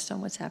focused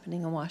on what's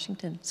happening in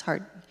Washington. It's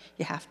hard,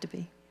 you have to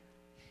be.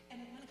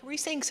 Were you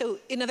saying, so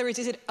in other words,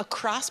 is it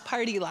across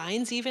party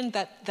lines even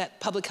that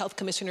public health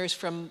commissioners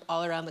from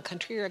all around the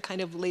country are kind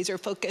of laser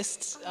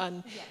focused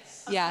on?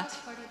 Yes, yeah. Across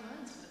party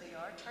lines, but they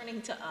are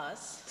turning to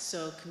us,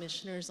 so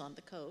commissioners on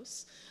the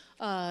coast,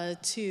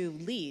 to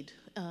lead.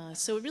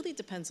 So it really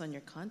depends on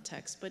your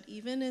context, but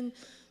even in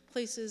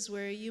places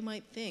where you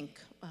might think,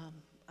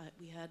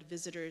 we had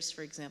visitors,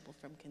 for example,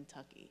 from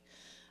Kentucky,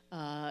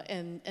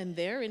 and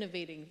they're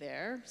innovating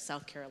there.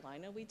 South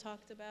Carolina we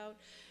talked about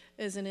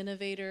as an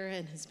innovator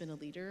and has been a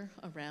leader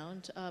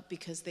around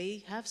because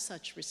they have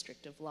such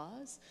restrictive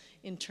laws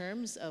in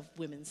terms of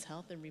women's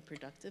health and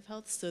reproductive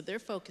health. So they're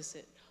focused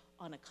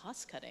on a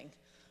cost-cutting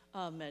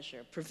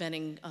measure,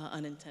 preventing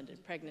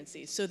unintended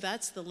pregnancies. So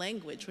that's the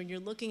language. When you're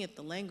looking at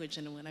the language,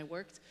 and when I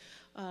worked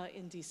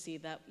in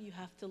DC, that you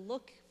have to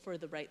look for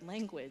the right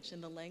language,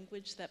 and the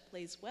language that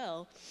plays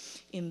well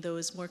in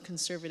those more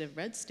conservative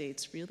red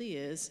states really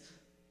is,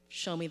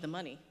 show me the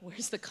money.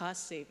 Where's the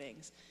cost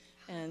savings?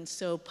 And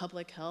so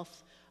public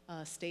health,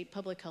 state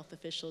public health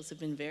officials have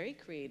been very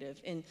creative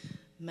in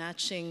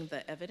matching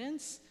the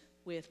evidence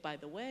with, by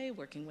the way,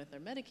 working with our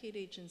Medicaid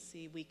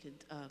agency, we could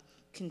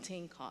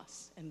contain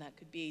costs, and that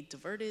could be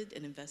diverted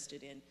and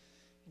invested in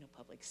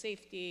public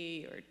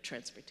safety or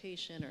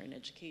transportation or in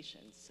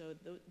education. So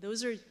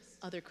those are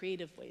other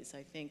creative ways,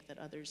 I think, that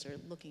others are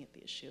looking at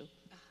the issue.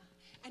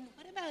 And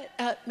what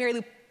about,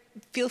 Marylou,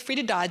 feel free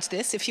to dodge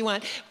this if you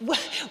want.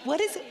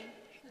 What is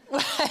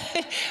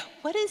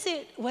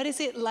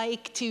it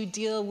like to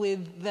deal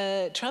with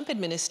the Trump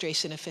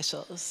administration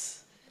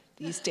officials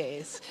these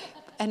days?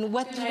 And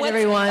what's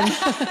everyone.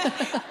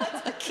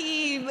 What's the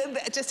key?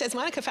 Just as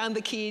Monica found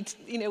the key,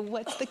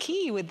 what's the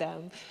key with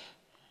them?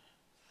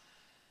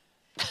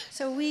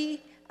 So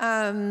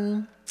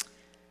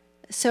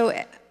so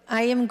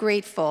I am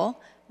grateful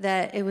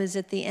that it was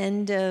at the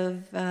end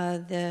of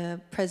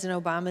the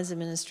President Obama's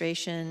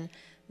administration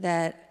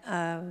that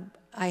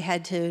I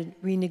had to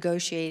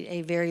renegotiate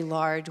a very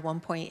large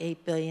 $1.8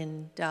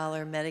 billion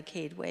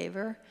Medicaid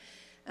waiver,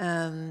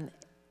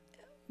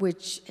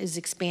 which is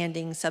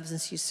expanding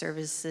substance use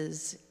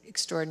services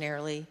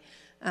extraordinarily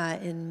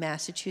in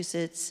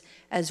Massachusetts,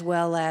 as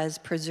well as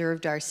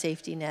preserved our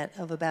safety net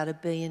of about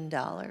 $1 billion.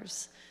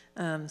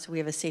 So we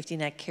have a safety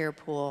net care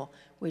pool,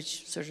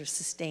 which sort of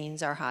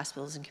sustains our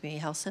hospitals and community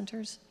health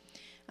centers,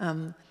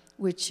 and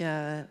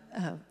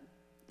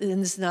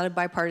this is not a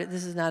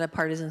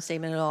partisan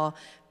statement at all,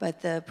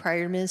 but the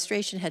prior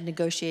administration had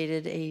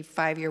negotiated a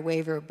 5-year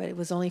waiver, but it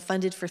was only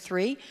funded for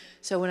 3.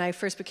 So when I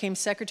first became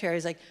secretary, I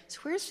was like, so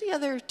where's the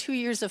other 2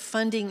 years of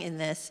funding in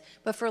this?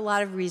 But for a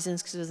lot of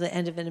reasons, because it was the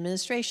end of an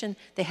administration,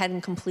 they hadn't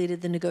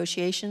completed the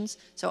negotiations,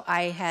 so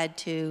I had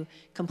to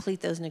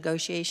complete those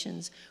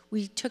negotiations.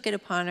 We took it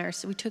upon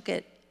ourselves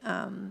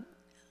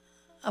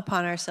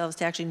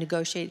to actually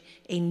negotiate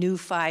a new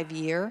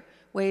 5-year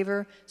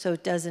waiver, so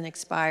it doesn't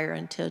expire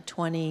until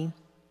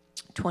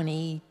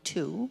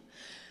 2022,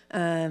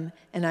 and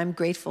I'm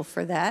grateful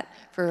for that.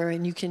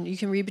 And you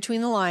can read between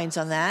the lines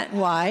on that.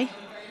 Why?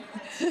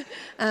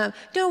 So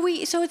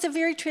it's a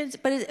very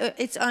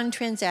it's on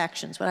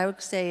transactions. What I would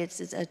say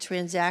it's a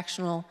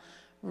transactional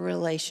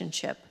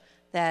relationship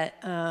that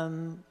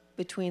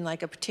between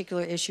like a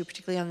particular issue,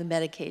 particularly on the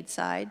Medicaid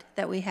side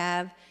that we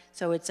have.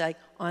 So it's like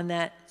on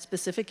that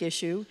specific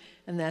issue,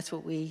 and that's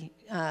what we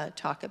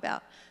talk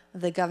about.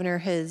 The governor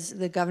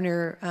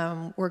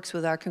works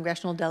with our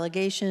congressional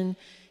delegation.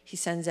 He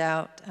sends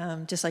out,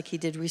 just like he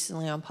did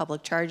recently on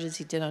public charges,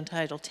 he did on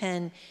Title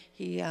X,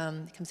 he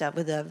comes out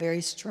with a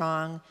very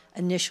strong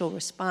initial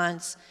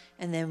response,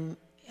 and then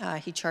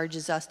he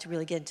charges us to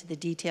really get into the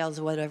details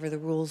of whatever the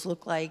rules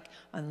look like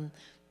on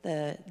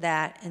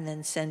that, and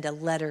then send a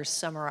letter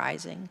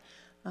summarizing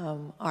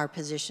our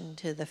position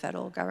to the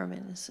federal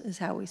government is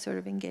how we sort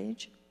of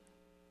engage.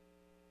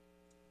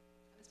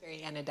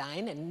 Very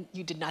anodyne, and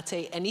you did not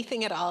say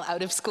anything at all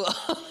out of school,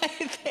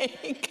 I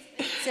think.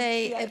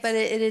 Yes. But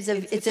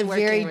it's a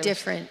very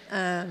different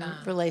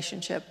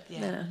relationship.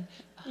 Yeah.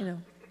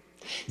 Than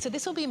So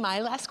this will be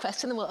my last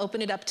question, and we'll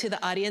open it up to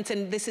the audience.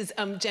 And this is,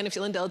 Jen, if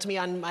you'll indulge me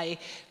on my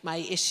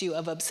issue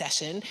of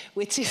obsession,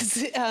 which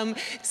is,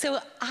 so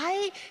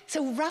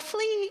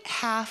roughly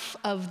half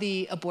of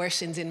the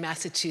abortions in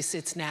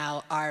Massachusetts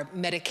now are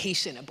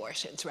medication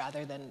abortions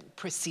rather than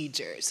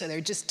procedures. So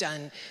they're just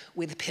done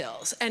with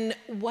pills. And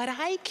what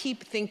I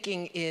keep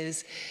thinking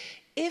is,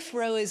 if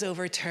Roe is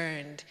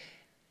overturned,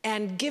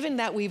 and given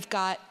that we've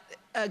got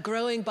a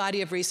growing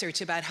body of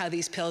research about how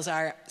these pills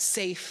are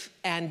safe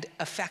and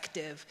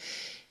effective,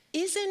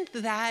 isn't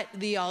that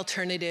the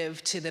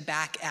alternative to the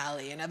back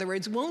alley? In other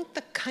words, won't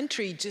the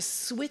country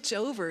just switch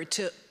over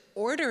to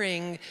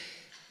ordering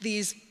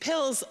these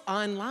pills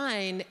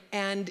online?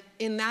 And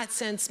in that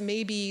sense,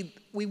 maybe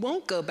we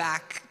won't go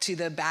back to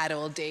the bad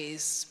old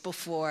days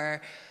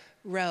before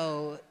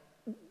Roe.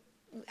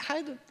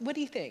 What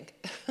do you think?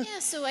 Yeah,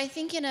 so I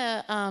think in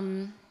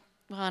a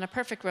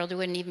perfect world, we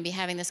wouldn't even be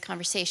having this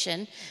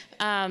conversation.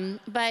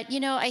 But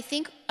I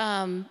think,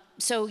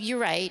 so you're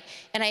right.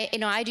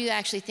 And I do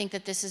actually think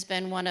that this has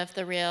been one of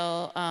the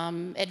real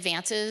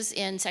advances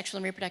in sexual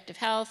and reproductive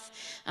health.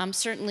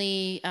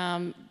 Certainly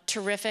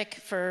terrific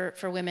for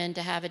women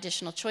to have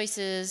additional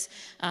choices,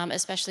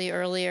 especially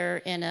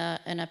earlier in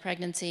a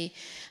pregnancy.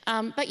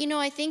 But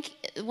I think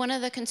one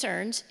of the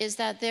concerns is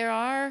that there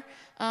are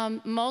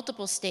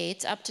multiple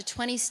states, up to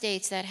 20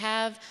 states, that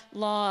have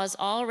laws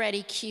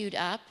already queued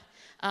up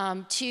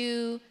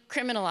to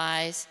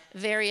criminalize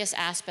various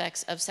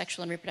aspects of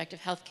sexual and reproductive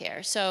health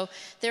care. So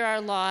there are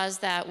laws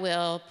that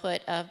will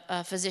put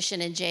a physician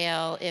in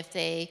jail if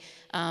they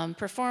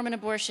perform an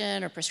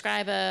abortion or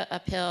prescribe a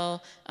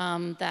pill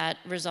that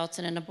results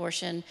in an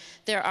abortion.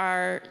 There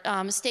are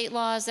state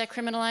laws that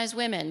criminalize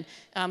women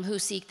who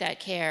seek that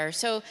care.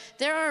 So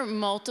there are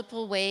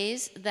multiple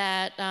ways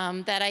that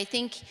I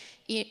think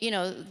you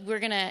know, we're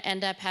going to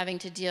end up having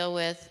to deal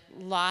with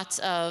lots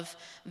of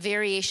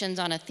variations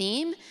on a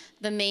theme.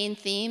 The main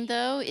theme,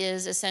 though,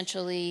 is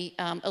essentially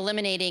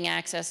eliminating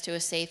access to a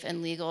safe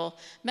and legal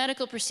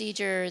medical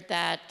procedure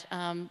that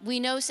we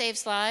know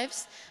saves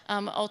lives,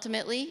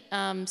 ultimately.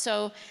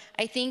 So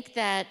I think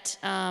that,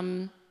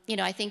 you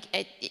know, I think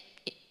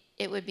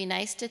it would be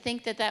nice to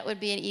think that that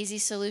would be an easy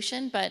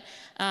solution, but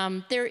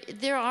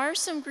there are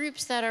some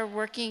groups that are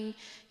working,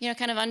 you know,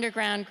 kind of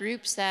underground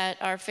groups that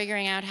are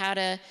figuring out how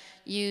to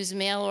use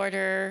mail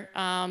order,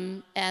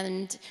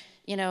 and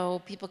you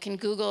know, people can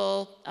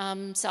Google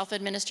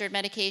self-administered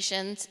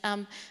medications,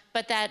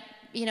 but that,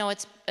 you know,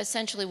 it's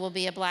essentially will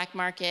be a black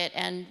market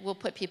and will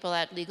put people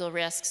at legal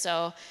risk.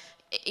 So,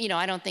 you know,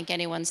 I don't think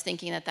anyone's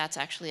thinking that that's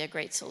actually a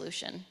great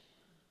solution.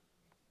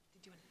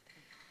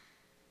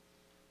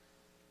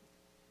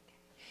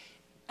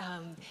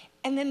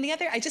 And then the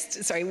other,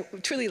 sorry,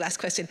 truly last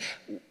question.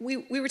 We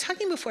were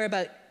talking before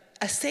about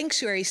a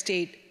sanctuary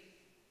state,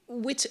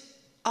 which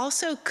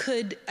also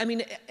could, I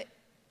mean,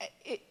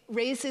 it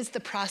raises the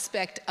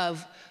prospect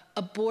of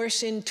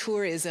abortion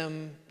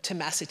tourism to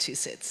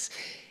Massachusetts.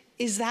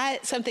 Is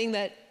that something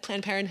that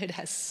Planned Parenthood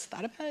has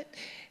thought about?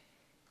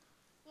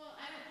 Well,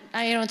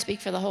 I don't speak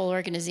for the whole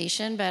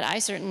organization, but I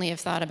certainly have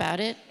thought about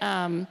it,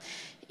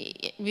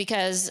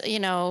 because, you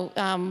know,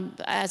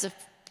 as a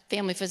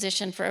family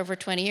physician for over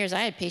 20 years, I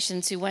had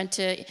patients who went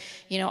to,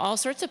 you know, all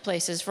sorts of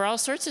places for all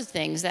sorts of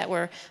things that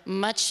were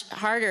much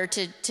harder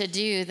to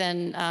do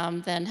than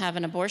have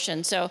an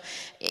abortion. So,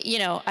 you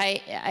know,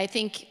 I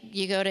think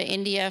you go to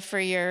India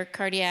for your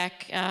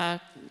cardiac,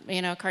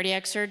 you know,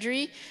 cardiac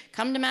surgery,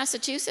 come to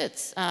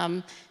Massachusetts.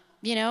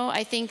 You know,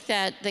 I think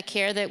that the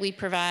care that we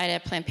provide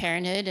at Planned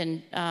Parenthood,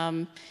 and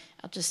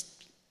I'll just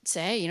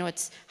say, you know,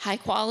 it's high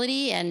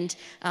quality and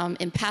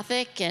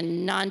empathic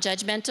and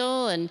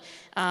non-judgmental, and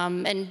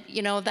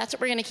you know, that's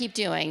what we're going to keep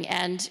doing.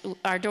 And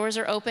our doors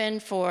are open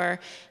for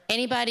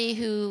anybody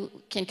who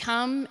can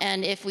come.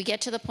 And if we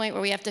get to the point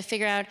where we have to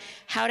figure out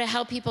how to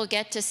help people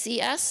get to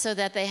see us so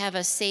that they have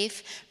a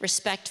safe,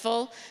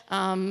 respectful,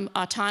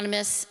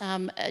 autonomous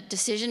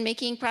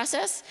decision-making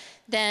process,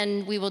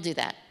 then we will do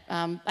that.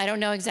 I don't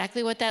know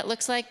exactly what that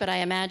looks like, but I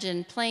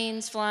imagine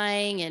planes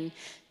flying and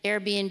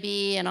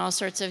Airbnb and all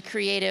sorts of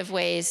creative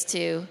ways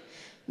to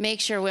make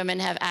sure women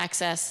have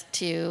access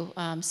to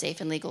safe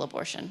and legal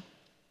abortion.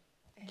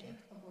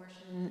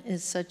 Abortion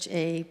is such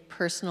a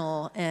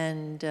personal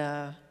and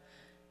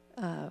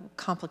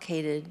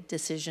complicated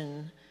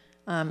decision.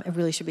 It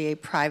really should be a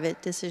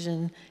private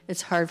decision.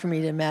 It's hard for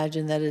me to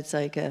imagine that it's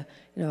like a,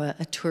 you know,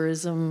 a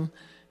tourism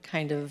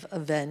kind of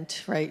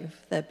event, right?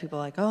 That people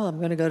are like, oh, I'm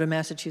going to go to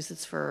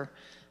Massachusetts for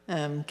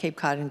Cape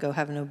Cod and go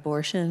have an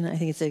abortion. I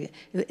think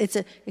it's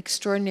an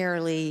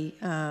extraordinarily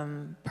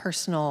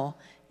personal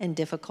and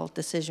difficult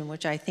decision,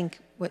 which I think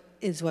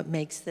what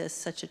makes this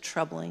such a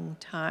troubling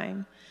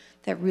time.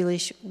 That really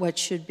what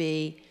should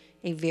be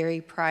a very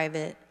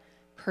private,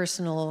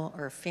 personal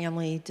or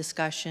family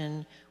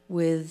discussion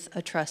with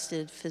a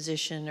trusted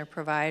physician or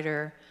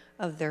provider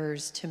of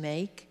theirs to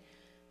make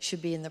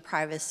should be in the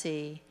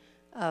privacy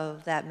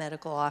of that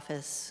medical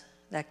office,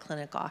 that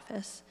clinic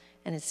office.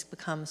 And it's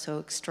become so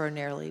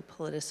extraordinarily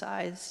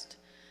politicized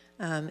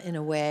in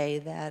a way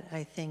that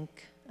I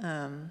think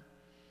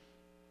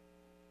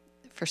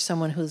for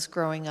someone who's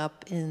growing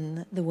up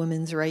in the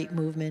women's right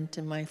movement,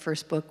 and my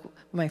first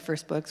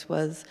books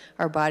was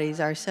Our Bodies,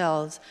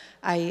 Ourselves.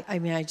 I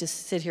mean, I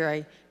just sit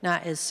here,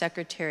 not as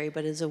secretary,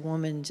 but as a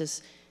woman,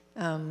 just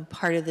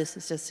part of this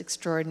is just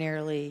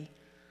extraordinarily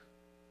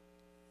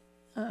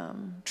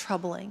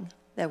troubling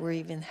that we're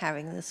even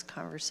having this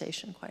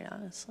conversation, quite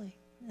honestly.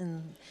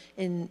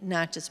 In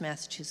not just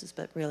Massachusetts,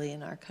 but really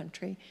in our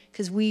country.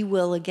 Because we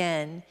will,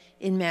 again,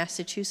 in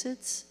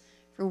Massachusetts,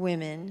 for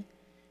women,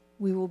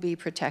 we will be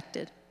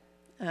protected.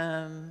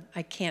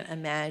 I can't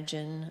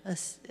imagine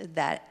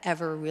that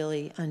ever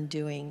really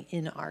undoing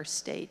in our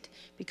state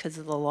because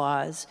of the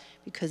laws,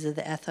 because of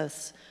the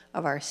ethos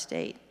of our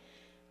state.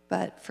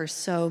 But for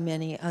so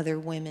many other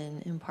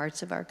women in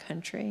parts of our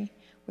country,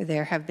 where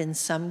there have been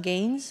some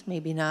gains,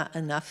 maybe not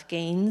enough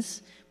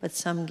gains, but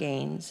some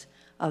gains,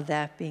 of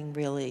that being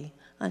really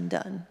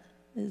undone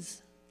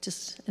is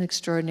just an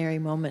extraordinary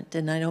moment.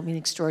 And I don't mean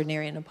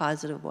extraordinary in a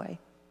positive way.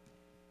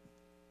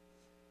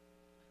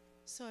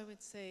 So I would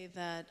say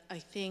that I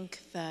think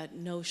that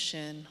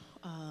notion,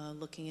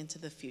 looking into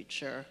the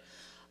future,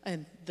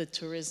 and the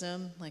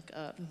tourism, like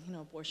you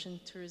know, abortion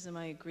tourism,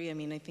 I agree. I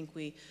mean, I think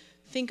we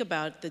think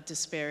about the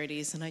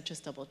disparities, and I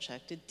just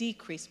double-checked. It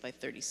decreased by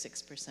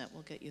 36%.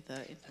 We'll get you the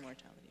infant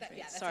mortality rate.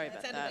 Yeah, sorry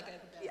about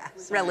that. Yeah,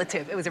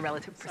 relative. It was a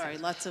relative percentage. Sorry,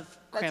 lots of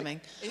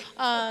cramming.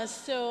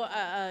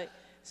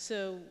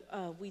 So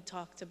we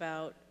talked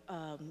about,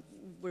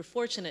 we're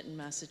fortunate in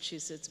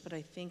Massachusetts, but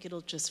I think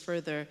it'll just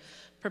further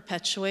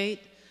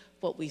perpetuate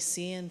what we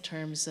see in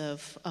terms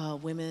of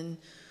women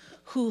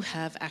who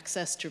have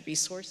access to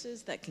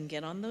resources that can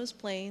get on those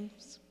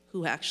planes,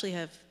 who actually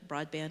have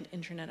broadband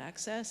internet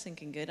access and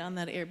can get on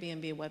that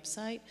Airbnb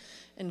website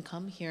and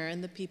come here,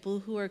 and the people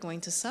who are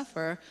going to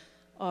suffer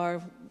are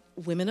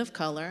women of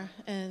color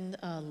and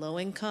low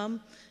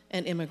income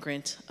and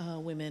immigrant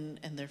women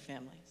and their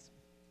families.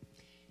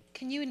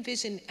 Can you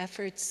envision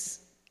efforts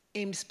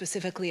aimed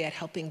specifically at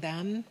helping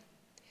them?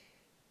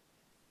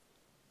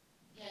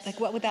 Yes. Like,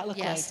 what would that look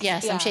like? Yes,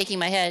 yeah. I'm shaking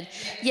my head.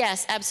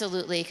 Yes,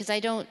 absolutely, because I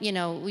don't, you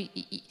know,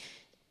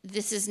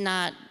 this is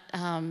not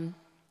a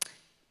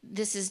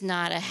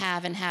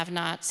have and have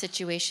not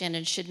situation,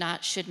 and should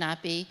not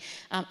be.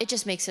 It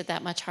just makes it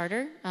that much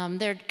harder.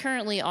 There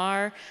currently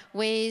are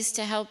ways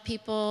to help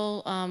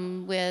people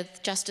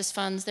with justice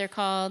funds, they're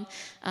called,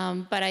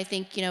 but I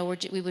think, you know,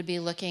 we would be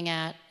looking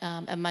at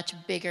a much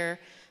bigger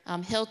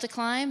hill to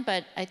climb.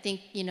 But I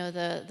think, you know,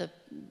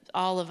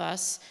 all of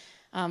us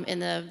in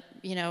the,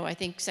 you know, I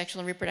think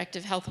sexual and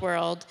reproductive health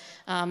world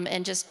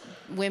and just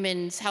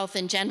women's health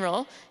in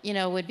general, you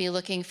know, would be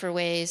looking for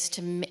ways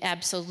to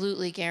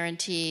absolutely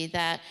guarantee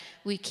that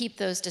we keep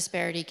those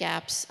disparity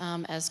gaps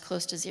as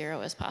close to zero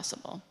as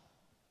possible.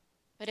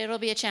 But it'll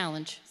be a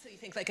challenge. So you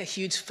think like a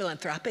huge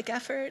philanthropic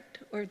effort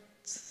or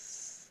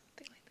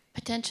something like that?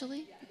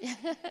 Potentially. Yeah.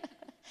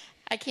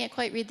 I can't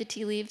quite read the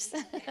tea leaves.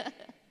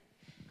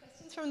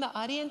 Questions from the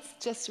audience?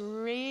 Just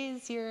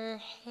raise your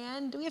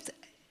hand. Do we have to?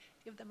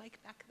 You have the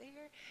mic back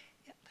there?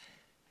 Yep.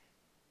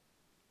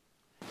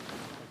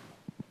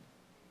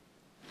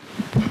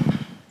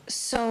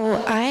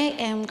 So I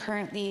am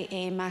currently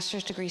a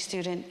master's degree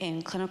student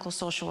in clinical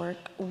social work.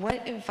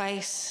 What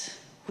advice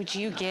would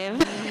you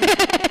give? Former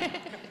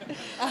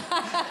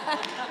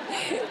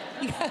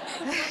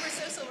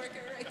social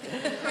worker,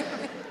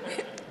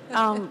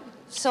 right?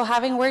 So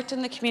having worked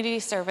in the community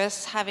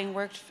service, having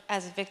worked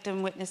as a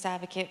victim witness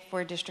advocate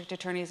for a district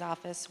attorney's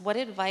office, what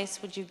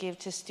advice would you give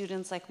to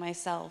students like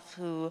myself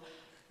who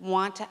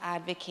want to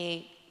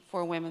advocate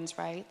for women's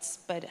rights,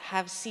 but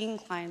have seen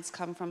clients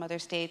come from other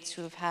states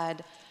who have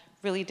had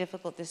really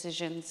difficult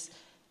decisions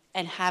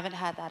and haven't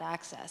had that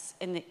access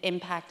and the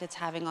impact it's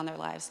having on their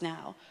lives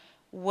now?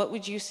 What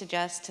would you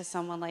suggest to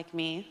someone like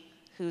me,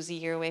 who's a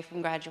year away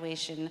from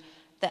graduation,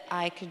 that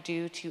I could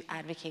do to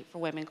advocate for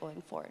women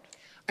going forward?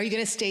 Are you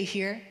going to stay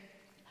here?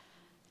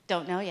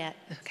 Don't know yet.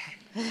 Okay.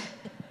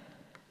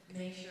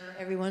 Make sure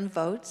everyone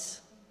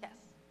votes. Yes.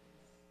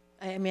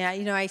 I mean,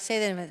 I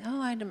say that,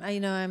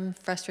 I'm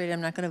frustrated,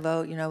 I'm not going to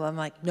vote. You know, I'm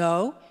like,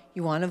 no,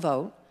 you want to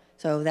vote.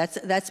 So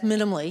that's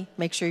minimally.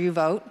 Make sure you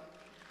vote.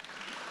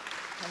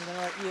 I'm going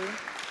to let you.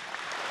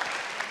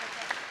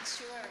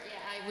 Sure,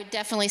 yeah, I would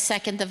definitely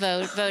second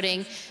the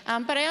voting.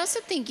 But I also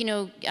think, you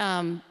know,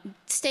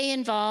 stay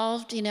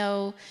involved, you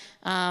know,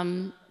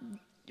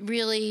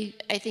 really,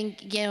 I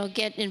think, you know,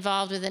 get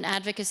involved with an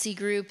advocacy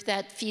group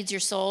that feeds your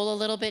soul a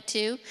little bit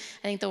too.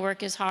 I think the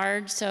work is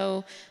hard,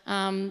 so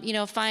you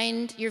know,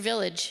 find your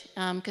village,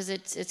 because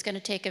it's going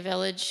to take a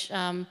village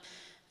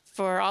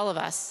for all of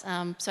us.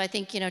 So I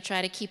think, you know,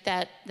 try to keep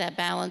that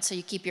balance, so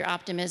you keep your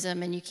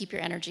optimism and you keep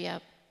your energy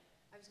up.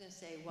 I was going to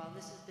say, while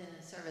this has been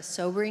sort of a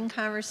sobering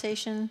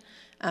conversation,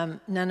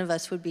 none of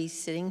us would be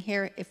sitting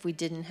here if we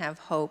didn't have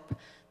hope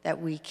that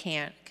we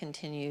can't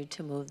continue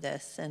to move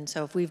this. And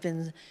so if we've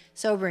been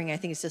sobering, I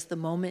think it's just the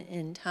moment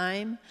in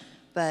time,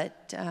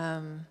 but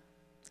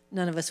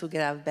none of us would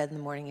get out of bed in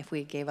the morning if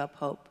we gave up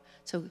hope.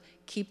 So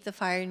keep the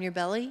fire in your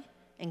belly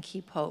and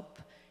keep hope.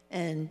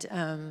 And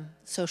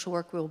social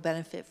work will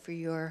benefit for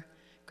your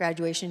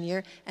graduation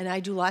year. And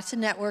I do lots of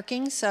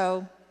networking,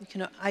 so you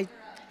can, I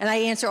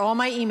answer all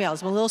my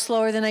emails. I'm a little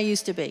slower than I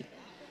used to be.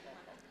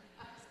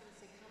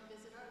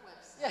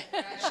 We're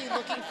actually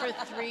looking for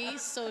 3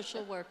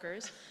 social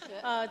workers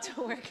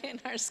to work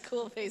in our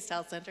school-based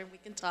health center. We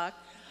can talk.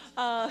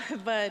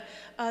 But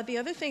the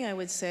other thing I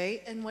would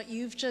say, and what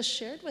you've just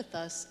shared with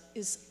us,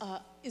 is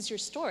your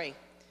story.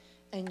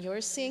 And you're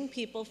seeing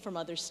people from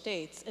other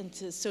states. And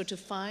so to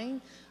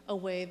find a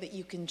way that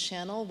you can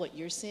channel what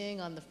you're seeing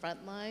on the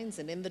front lines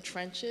and in the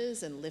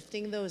trenches and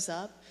lifting those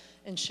up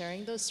and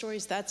sharing those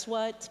stories, that's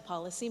what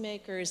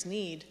policymakers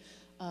need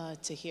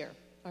to hear,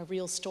 are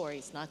real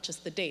stories, not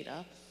just the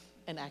data.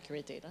 And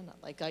accurate data, not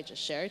like I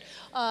just shared,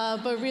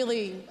 but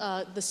really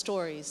the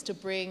stories to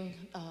bring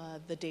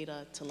the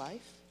data to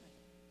life.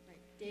 Right.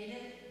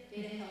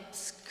 Data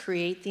helps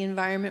create the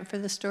environment for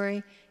the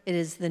story. It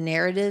is the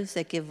narratives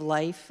that give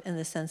life and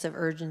the sense of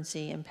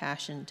urgency and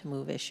passion to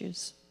move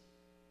issues.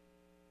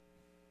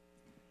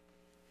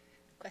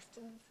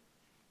 Questions?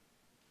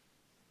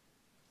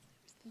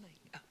 Where's the mic?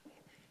 Oh.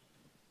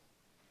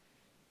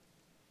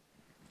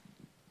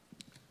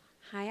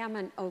 Hi, I'm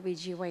an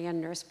OBGYN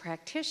nurse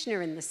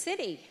practitioner in the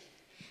city,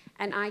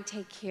 and I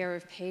take care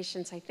of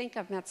patients. I think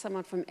I've met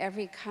someone from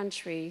every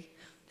country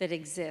that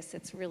exists.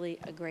 It's really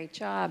a great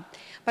job.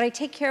 But I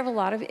take care of a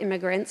lot of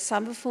immigrants,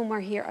 some of whom are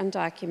here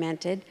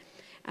undocumented,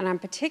 and I'm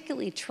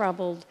particularly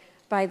troubled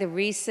by the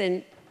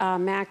recent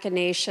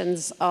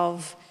machinations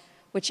of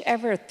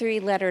whichever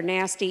 3-letter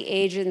nasty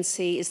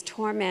agency is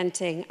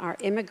tormenting our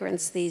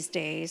immigrants these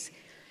days.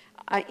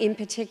 In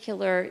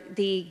particular,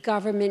 the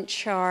government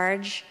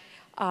charge.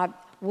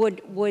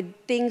 Would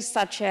things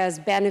such as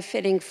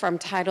benefiting from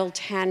Title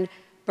X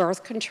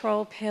birth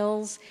control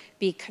pills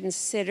be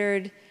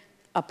considered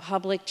a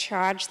public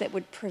charge that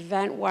would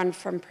prevent one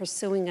from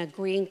pursuing a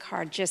green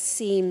card just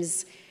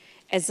seems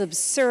as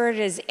absurd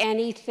as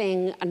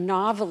anything a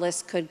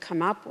novelist could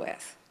come up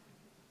with.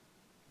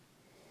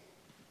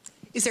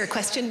 Is there a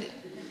question?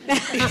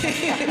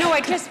 No,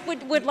 I just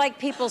would like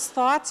people's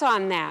thoughts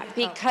on that,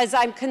 because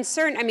I'm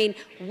concerned. I mean,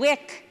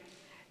 WIC,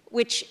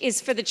 which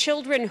is for the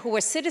children who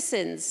are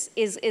citizens,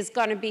 is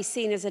going to be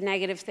seen as a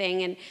negative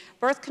thing. And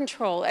birth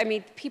control, I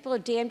mean, people are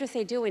damned if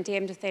they do and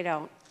damned if they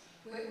don't.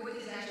 WIC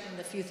is actually one of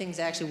the few things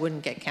that actually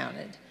wouldn't get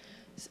counted.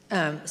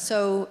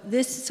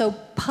 So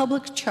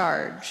public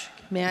charge,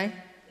 may I?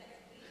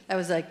 I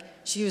was like,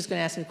 she was going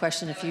to ask me a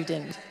question if you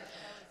didn't.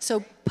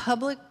 So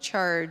public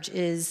charge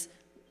is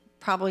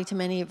probably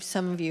to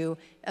some of you,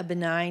 a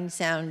benign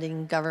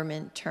sounding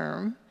government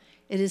term.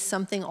 It is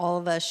something all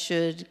of us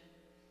should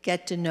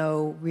get to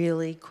know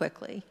really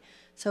quickly.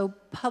 So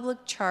public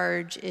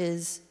charge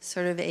is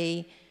sort of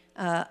a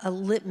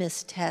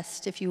litmus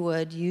test, if you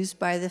would, used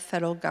by the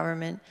federal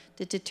government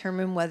to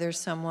determine whether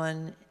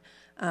someone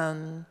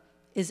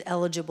is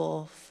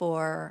eligible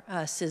for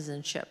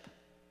citizenship.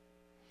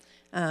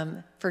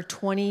 For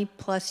 20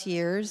 plus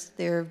years,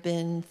 there have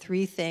been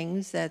 3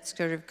 things that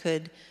sort of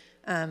could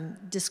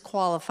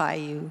disqualify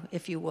you,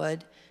 if you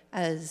would,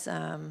 as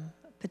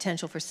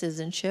potential for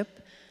citizenship.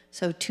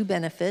 So 2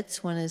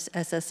 benefits. One is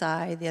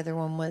SSI, the other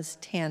one was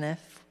TANF.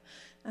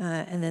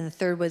 And then the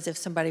third was if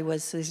somebody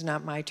was, so these are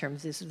not my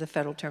terms, these are the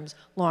federal terms,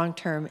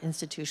 long-term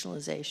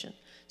institutionalization.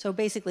 So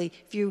basically,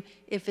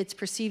 if it's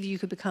perceived you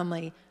could become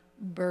a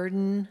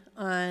burden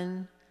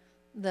on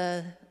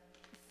the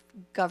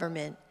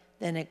government,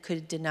 then it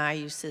could deny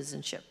you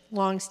citizenship.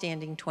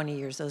 Long-standing, 20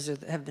 years, those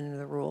have been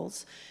the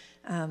rules.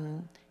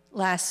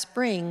 Last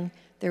spring,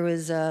 there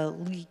was a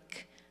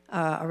leak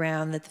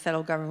around that the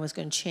federal government was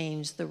going to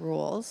change the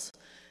rules.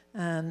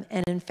 And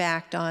in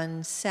fact,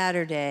 on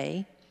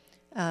Saturday,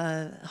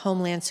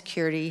 Homeland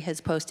Security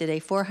has posted a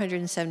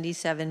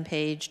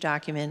 477-page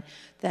document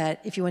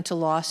that if you went to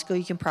law school,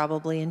 you can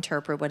probably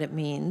interpret what it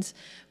means,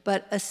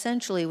 but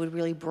essentially would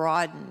really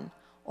broaden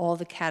all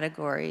the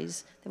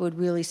categories that would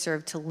really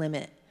serve to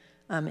limit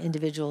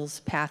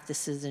individuals' path to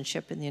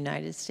citizenship in the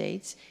United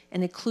States,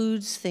 and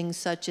includes things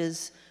such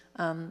as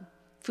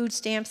food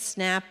stamps,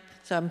 SNAP,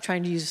 so I'm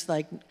trying to use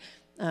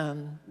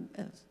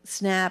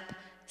SNAP,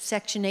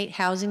 Section 8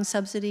 housing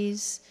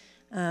subsidies.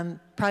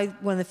 Probably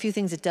one of the few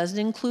things it doesn't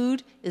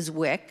include is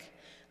WIC.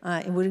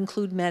 It would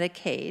include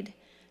Medicaid,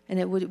 and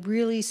it would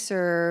really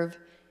serve,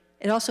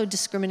 it also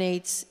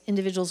discriminates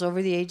individuals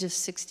over the age of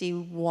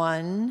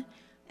 61,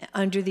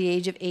 under the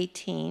age of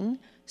 18.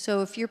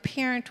 So if your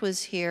parent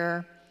was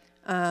here,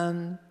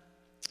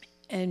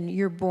 and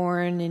you're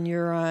born and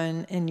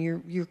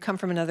you come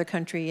from another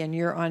country and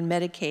you're on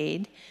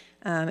Medicaid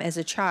as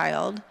a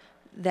child,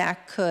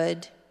 that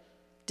could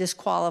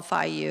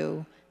disqualify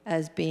you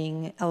as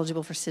being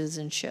eligible for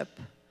citizenship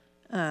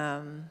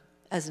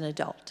as an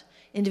adult.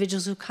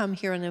 Individuals who come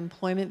here on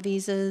employment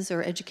visas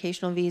or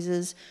educational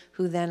visas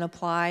who then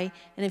apply,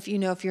 and if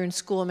you're in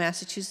school in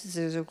Massachusetts,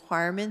 there's a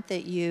requirement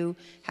that you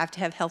have to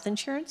have health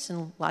insurance,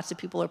 and lots of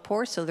people are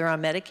poor, so they're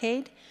on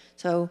Medicaid.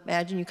 So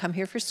imagine you come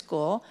here for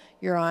school,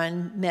 you're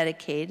on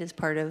Medicaid as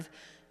part of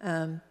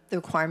the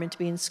requirement to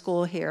be in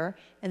school here,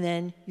 and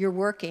then you're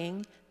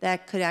working,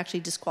 that could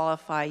actually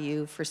disqualify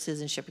you for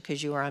citizenship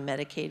because you were on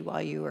Medicaid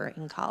while you were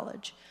in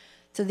college.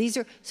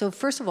 So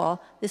first of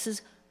all, this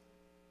is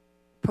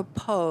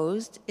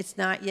proposed. It's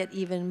not yet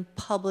even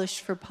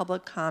published for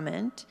public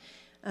comment.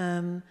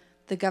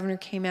 The governor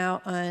came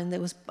out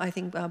that was, I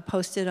think,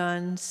 posted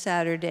on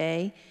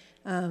Saturday.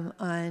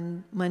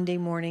 On Monday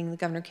morning, the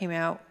governor came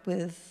out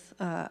with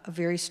a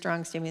very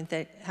strong statement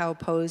that how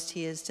opposed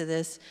he is to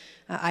this.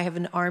 I have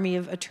an army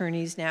of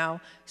attorneys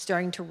now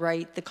starting to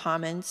write the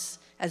comments,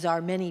 as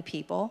are many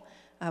people.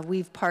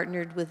 We've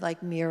partnered with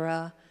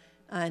MIRA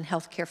and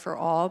Healthcare for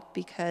All,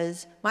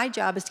 because my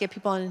job is to get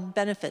people on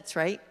benefits,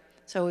 right?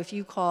 So if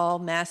you call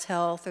Mass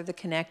Health or the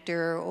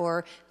Connector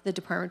or the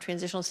Department of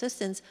Transitional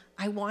Assistance,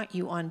 I want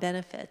you on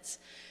benefits.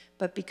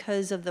 But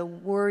because of the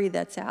worry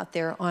that's out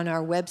there on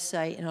our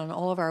website and on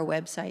all of our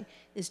website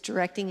is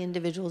directing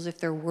individuals, if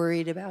they're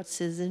worried about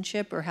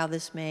citizenship or how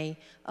this may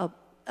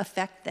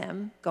affect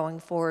them going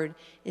forward,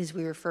 is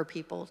we refer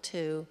people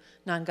to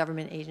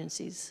non-government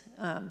agencies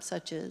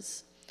such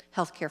as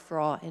Healthcare for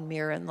All and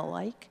MIRA and the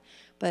like.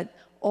 But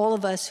all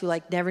of us who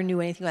never knew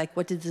anything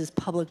what did this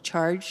public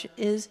charge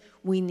is,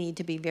 we need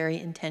to be very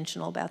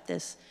intentional about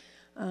this.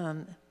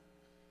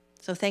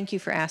 So thank you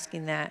for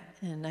asking that,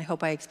 and I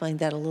hope I explained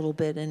that a little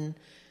bit. And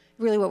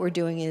really what we're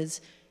doing is,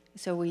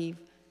 the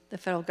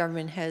federal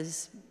government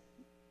has,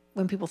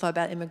 when people thought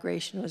about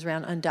immigration, it was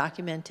around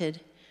undocumented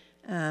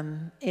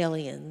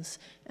aliens.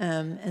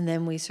 And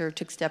then we sort of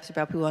took steps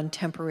about people on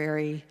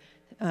temporary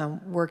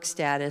work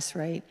status,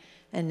 right?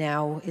 And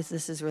now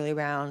this is really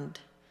around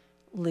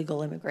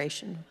legal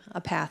immigration, a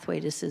pathway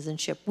to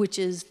citizenship, which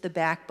is the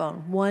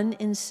backbone. 1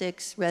 in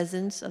 6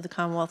 residents of the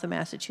Commonwealth of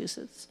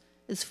Massachusetts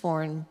is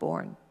foreign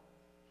born.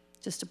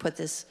 Just to put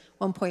this,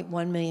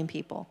 1.1 million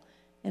people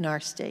in our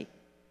state.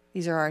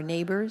 These are our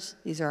neighbors,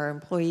 these are our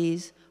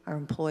employees, our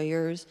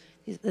employers,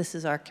 this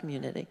is our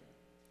community.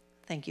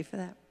 Thank you for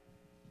that.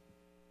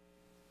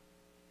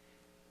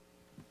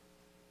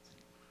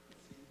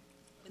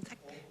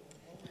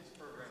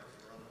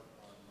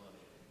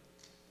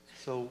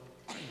 So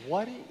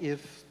what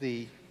if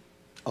the,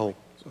 oh,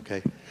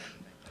 okay,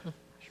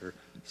 sure.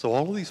 So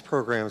all of these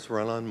programs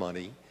run on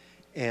money,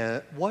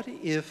 and what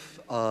if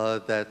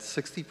that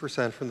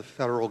 60% from the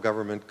federal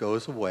government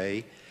goes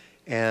away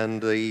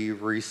and the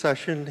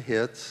recession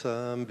hits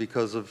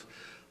because of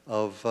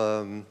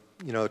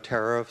you know,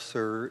 tariffs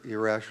or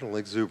irrational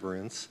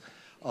exuberance?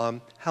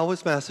 How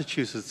is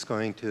Massachusetts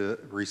going to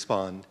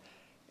respond?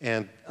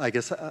 And I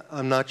guess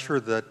I'm not sure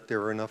that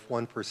there are enough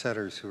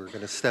 1%ers who are going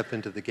to step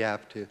into the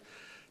gap to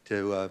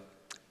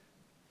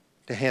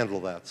handle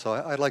that. So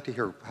I'd like to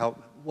hear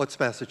what's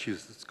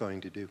Massachusetts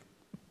going to do?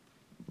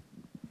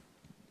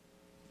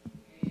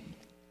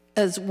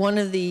 As one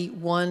of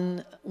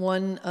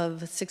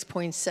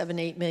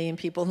 6.78 million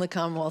people in the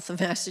Commonwealth of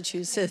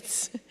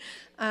Massachusetts,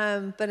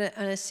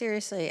 but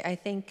seriously, I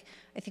think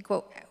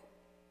what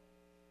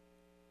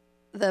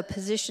the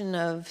position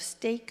of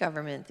state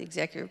government, the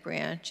executive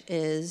branch,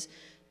 is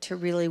to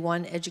really,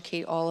 one,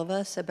 educate all of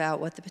us about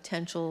what the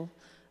potential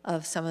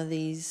of some of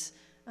these,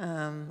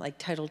 like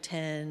Title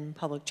X,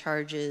 public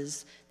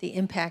charges, the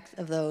impact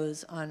of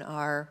those on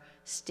our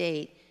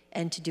state,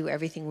 and to do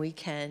everything we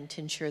can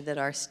to ensure that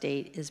our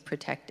state is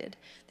protected.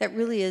 That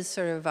really is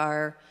sort of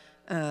our,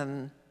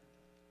 rather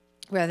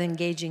than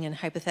engaging in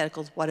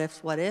hypotheticals, what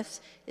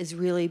ifs, is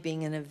really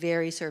being in a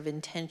very sort of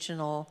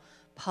intentional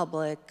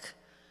public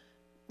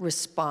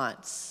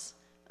response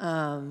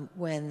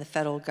when the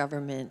federal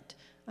government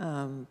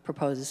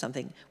proposes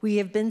something. We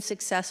have been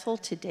successful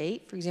to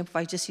date. For example, if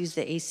I just use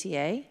the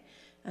ACA,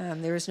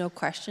 there is no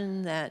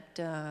question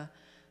that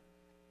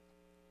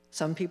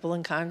some people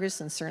in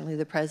Congress, and certainly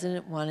the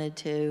president, wanted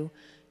to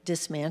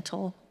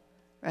dismantle,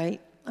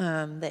 right,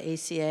 the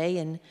ACA,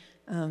 and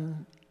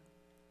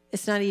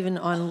it's not even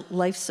on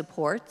life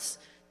supports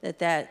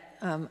that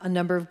a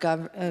number of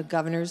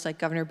governors, like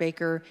Governor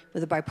Baker,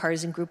 with a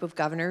bipartisan group of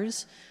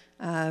governors,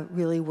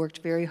 really worked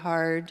very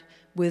hard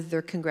with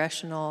their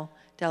congressional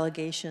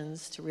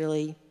delegations to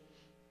really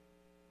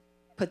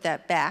put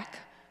that back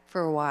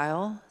for a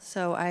while.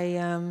 So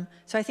I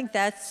think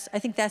that's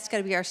got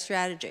to be our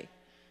strategy.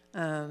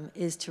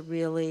 Is to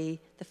really,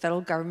 the federal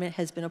government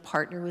has been a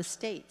partner with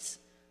states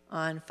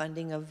on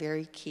funding of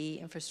very key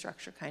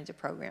infrastructure kinds of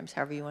programs,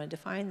 however you want to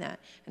define that.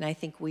 And I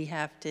think we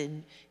have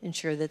to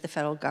ensure that the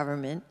federal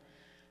government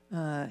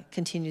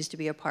continues to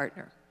be a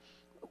partner.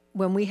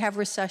 When we have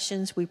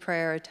recessions, we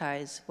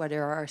prioritize what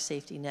are our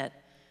safety net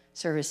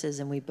services,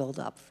 and we build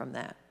up from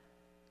that.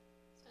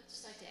 I'd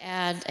just like to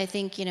add, I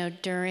think, you know,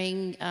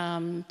 during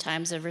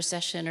times of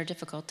recession or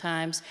difficult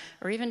times,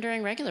 or even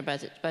during regular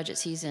budget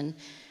season,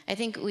 I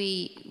think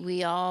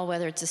we all,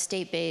 whether it's a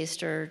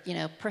state-based or, you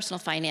know, personal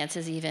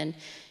finances even,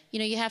 you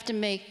know, you have to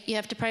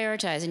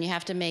prioritize, and you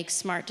have to make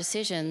smart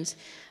decisions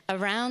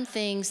around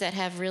things that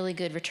have really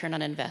good return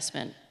on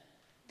investment.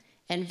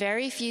 And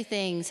very few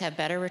things have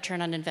better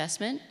return on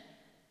investment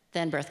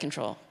than birth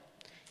control.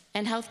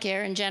 And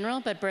healthcare in general,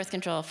 but birth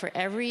control. For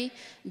every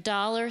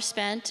dollar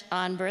spent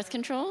on birth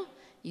control,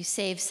 you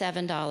save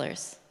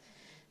 $7.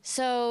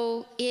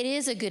 So it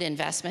is a good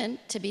investment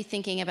to be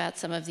thinking about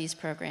some of these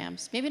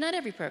programs. Maybe not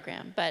every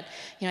program, but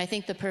you know, I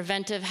think the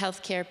preventive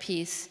healthcare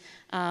piece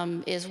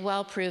is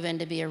well proven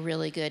to be a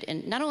really good,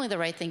 and not only the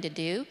right thing to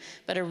do,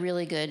 but a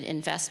really good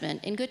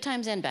investment in good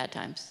times and bad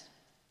times.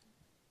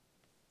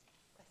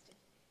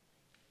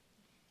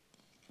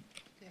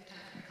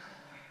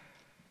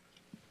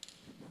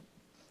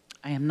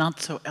 I am not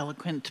so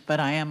eloquent,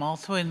 but I am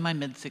also in my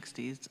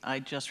mid-60s. I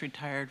just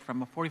retired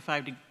from a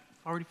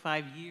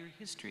 45-year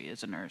history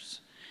as a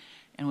nurse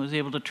and was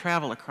able to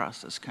travel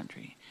across this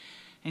country.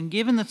 And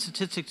given the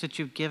statistics that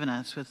you've given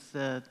us with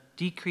the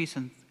decrease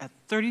at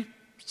 36%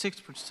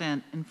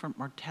 infant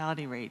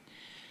mortality rate,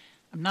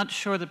 I'm not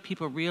sure that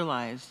people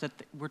realize that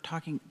we're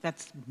talking,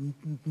 that's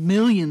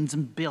millions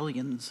and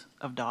billions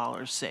of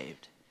dollars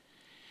saved.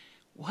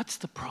 What's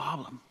the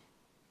problem?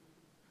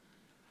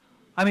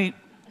 I mean,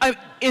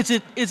 is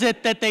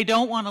it that they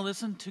don't want to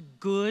listen to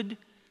good,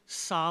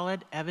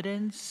 solid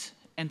evidence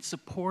and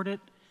support it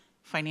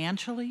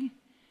financially?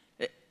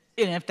 And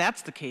if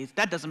that's the case,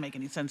 that doesn't make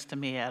any sense to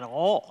me at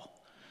all.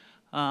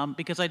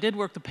 Because I did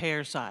work the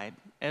payer side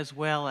as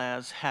well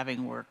as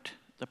having worked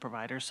the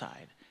provider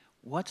side.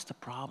 What's the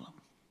problem?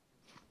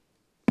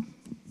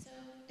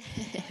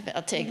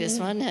 I'll take this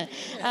one.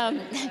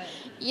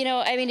 You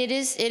know, I mean, it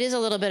is a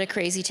little bit of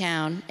crazy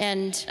town.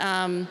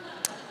 And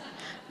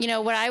you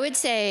know, what I would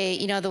say,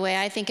 you know, the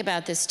way I think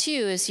about this too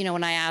is, you know,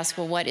 when I ask,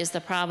 well, what is the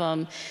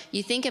problem?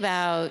 You think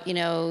about, you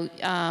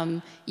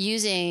know,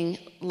 using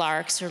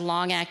LARCs, or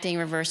long-acting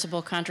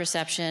reversible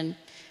contraception,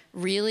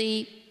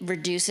 really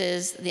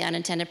reduces the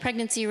unintended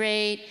pregnancy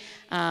rate.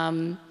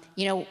 You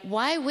know,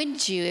 why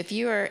wouldn't you, if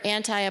you are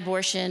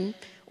anti-abortion,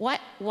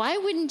 why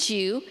wouldn't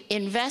you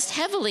invest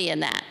heavily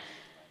in that?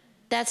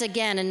 that's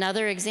again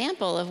another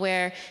example of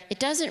where it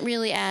doesn't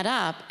really add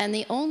up. And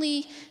the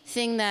only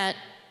thing that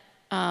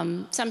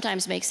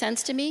sometimes makes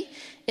sense to me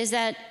is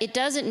that it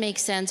doesn't make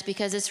sense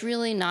because it's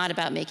really not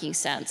about making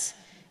sense.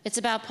 It's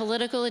about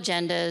political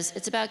agendas.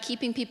 It's about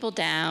keeping people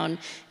down.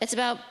 It's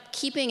about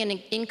keeping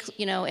an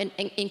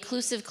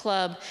inclusive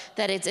club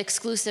that is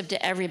exclusive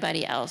to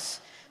everybody else.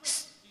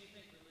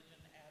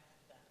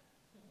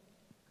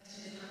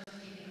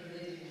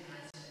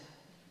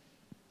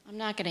 I'm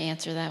not going to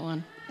answer that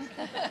one.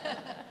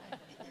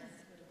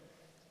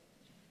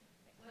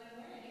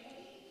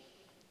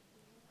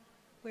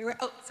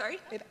 Oh, sorry.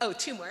 Oh,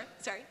 two more.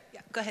 Sorry.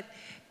 Yeah, go ahead.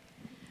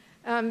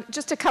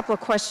 Just a couple of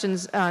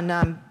questions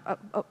on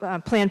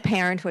Planned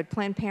Parenthood.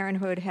 Planned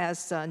Parenthood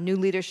has new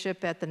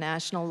leadership at the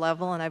national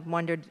level, and I've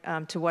wondered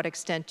to what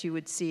extent you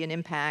would see an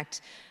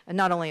impact,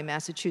 not only in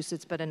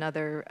Massachusetts, but in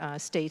other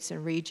states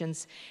and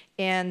regions.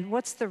 And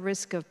what's the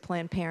risk of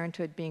Planned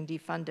Parenthood being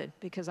defunded?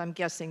 Because I'm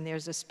guessing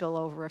there's a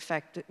spillover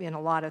effect in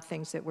a lot of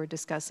things that we're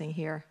discussing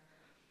here.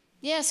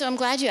 Yeah, so I'm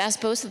glad you asked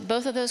both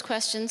of those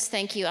questions.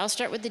 Thank you. I'll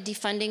start with the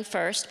defunding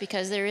first,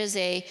 because there is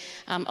a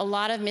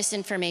lot of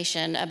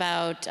misinformation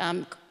about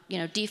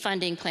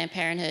defunding Planned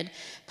Parenthood.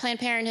 Planned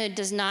Parenthood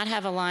does not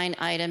have a line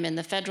item in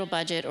the federal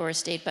budget or a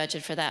state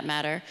budget for that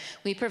matter.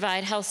 We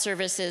provide health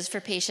services for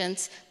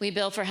patients, we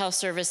bill for health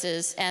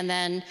services, and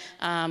then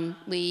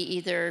we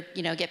either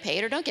get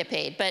paid or don't get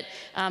paid. But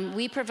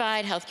we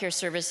provide healthcare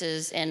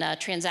services in a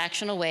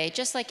transactional way,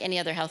 just like any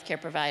other healthcare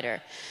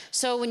provider.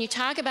 So when you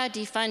talk about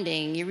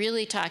defunding, you're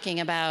really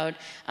talking about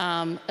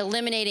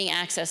eliminating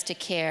access to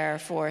care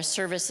for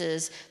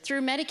services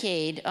through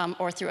Medicaid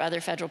or through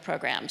other federal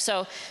programs.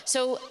 So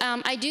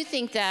I do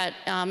think that,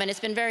 and it's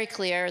been very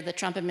clear, the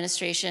Trump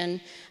administration,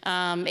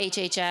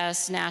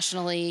 HHS,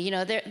 nationally,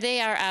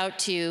 they are out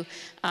to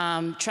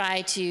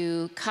try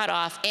to cut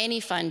off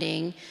any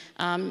funding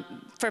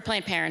for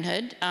Planned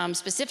Parenthood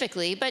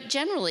specifically, but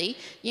generally,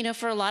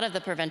 for a lot of the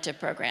preventive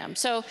programs.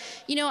 So,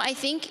 I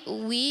think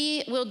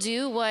we will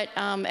do what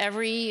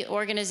every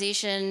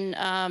organization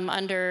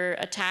under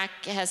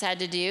attack has had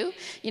to do,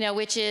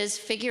 which is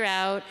figure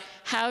out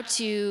how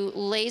to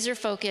laser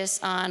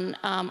focus on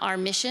our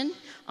mission,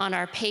 on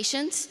our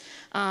patients,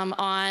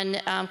 on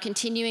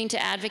continuing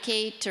to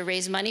advocate, to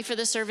raise money for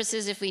the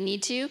services if we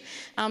need to,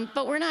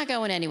 but we're not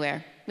going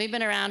anywhere. We've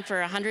been around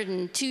for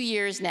 102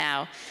 years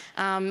now,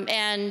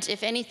 and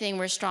if anything,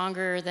 we're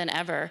stronger than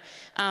ever.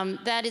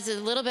 That is a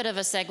little bit of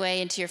a segue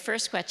into your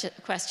first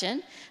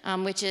question,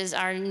 which is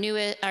our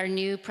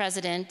new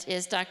president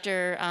is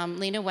Dr.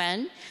 Lena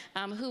Wen,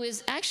 who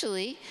is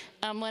actually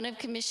one of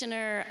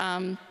Commissioner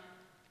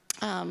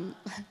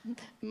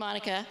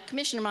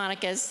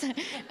Monica's,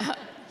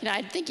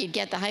 I think you'd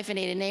get the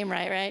hyphenated name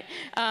right?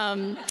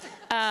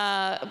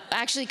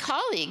 Actually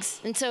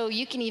colleagues, and so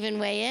you can even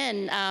weigh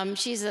in.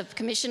 She's a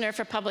commissioner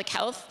for public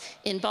health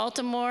in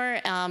Baltimore,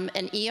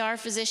 an ER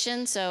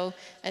physician, so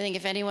I think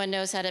if anyone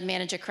knows how to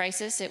manage a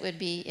crisis, it would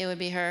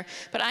be her.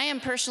 But I am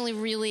personally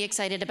really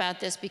excited about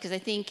this because I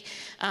think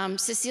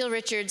Cecile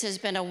Richards has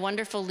been a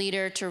wonderful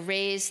leader to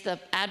raise the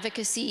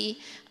advocacy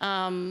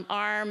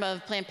arm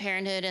of Planned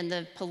Parenthood and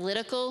the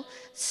political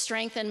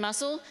strength and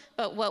muscle.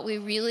 But what we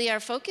really are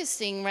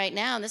focusing right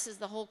now, and this is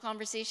the whole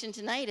conversation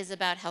tonight, is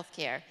about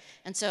healthcare.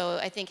 And so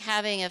I think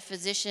having a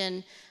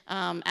physician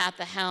at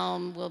the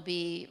helm will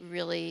be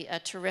really a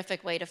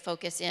terrific way to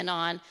focus in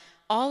on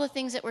all the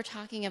things that we're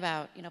talking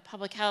about,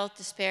 public health,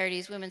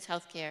 disparities, women's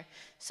healthcare.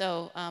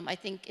 So I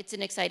think it's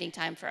an exciting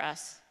time for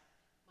us.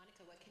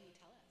 Monica, what can you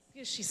tell us?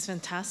 Yeah, she's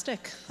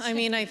fantastic. I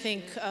mean, I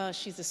think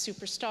she's a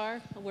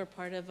superstar. We're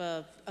part of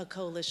a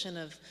coalition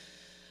of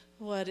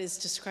what is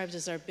described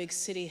as our big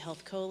city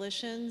health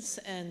coalitions.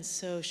 And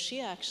so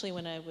she actually,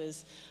 when I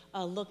was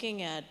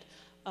looking at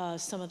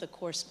some of the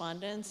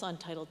correspondence on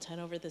Title X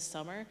over the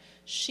summer,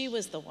 she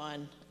was the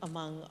one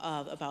among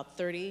about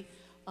 30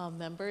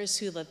 members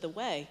who led the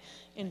way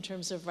in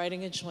terms of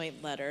writing a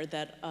joint letter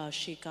that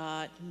she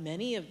got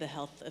many of the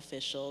health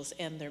officials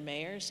and their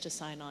mayors to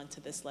sign on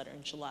to this letter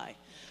in July.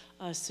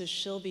 So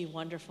she'll be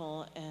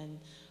wonderful, and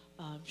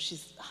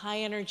she's high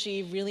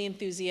energy, really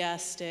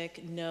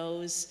enthusiastic,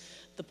 knows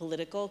the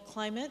political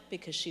climate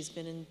because she's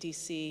been in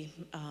DC,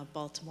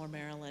 Baltimore,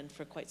 Maryland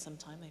for quite some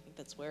time. I think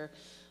that's where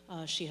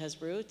she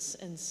has roots,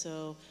 and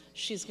so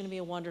she's going to be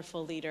a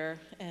wonderful leader,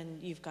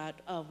 and you've got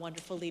a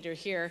wonderful leader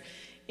here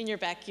in your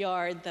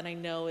backyard that I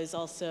know is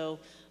also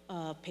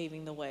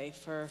paving the way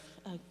for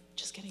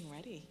just getting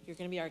ready. You're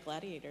going to be our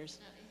gladiators,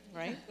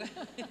 right?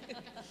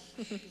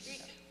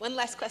 One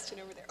last question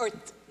over there. Or,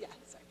 yeah,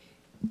 sorry.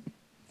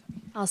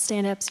 I'll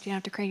stand up so you don't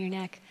have to crane your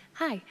neck.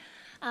 Hi.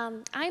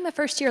 I'm a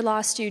first-year law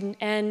student,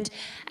 and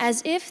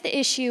as if the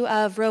issue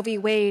of Roe v.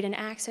 Wade and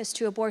access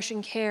to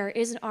abortion care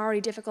isn't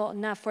already difficult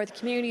enough for the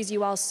communities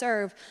you all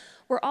serve,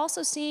 we're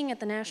also seeing at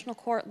the national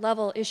court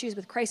level issues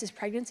with crisis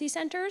pregnancy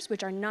centers,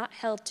 which are not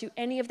held to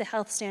any of the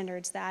health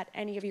standards that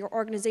any of your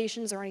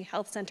organizations or any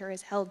health center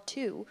is held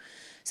to.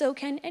 So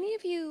can any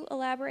of you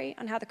elaborate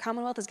on how the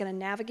Commonwealth is going to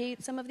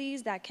navigate some of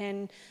these that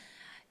can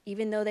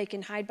even though they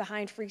can hide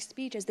behind free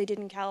speech as they did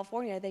in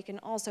California, they can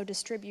also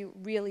distribute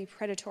really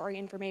predatory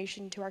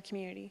information to our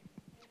community.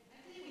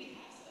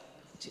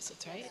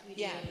 Massachusetts, right?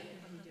 Yeah.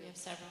 We have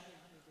several.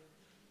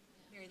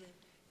 Marylou,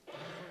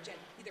 Jen,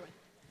 either one.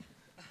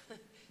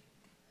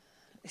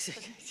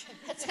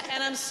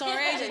 And I'm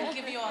sorry I didn't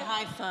give you a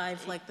high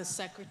five like the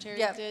secretary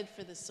did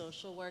for the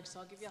social work, so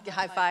I'll give you a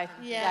High five.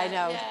 Yeah, I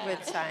know, yeah.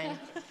 it's fine.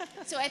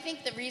 So I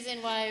think the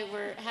reason why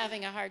we're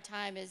having a hard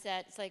time is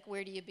that it's like,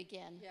 where do you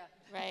begin? Yeah.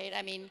 Right?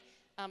 I mean,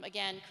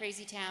 again,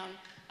 crazy town.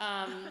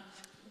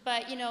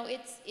 But you know,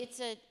 it's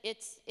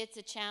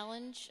a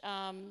challenge.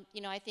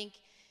 You know, I think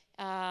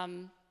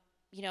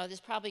you know, there's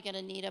probably going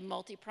to need a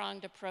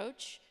multi-pronged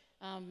approach.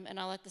 And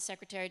I'll let the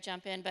secretary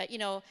jump in, but you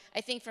know, I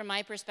think from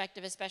my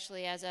perspective,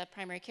 especially as a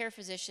primary care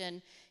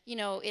physician, you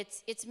know,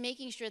 it's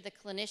making sure the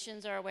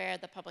clinicians are aware,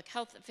 the public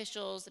health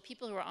officials, the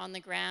people who are on the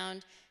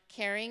ground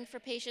caring for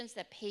patients,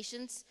 that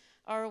patients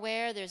are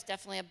aware. There's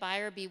definitely a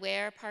buyer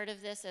beware part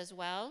of this as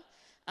well.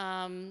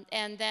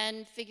 And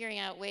then figuring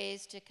out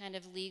ways to kind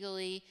of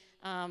legally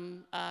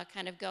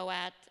kind of go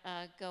at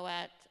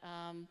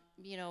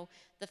you know,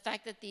 the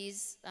fact that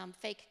these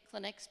fake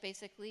clinics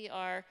basically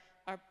are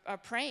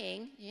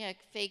preying,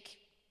 fake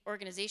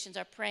organizations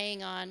are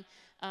preying on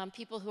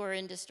people who are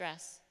in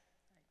distress.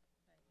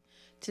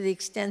 To the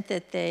extent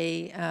that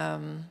they,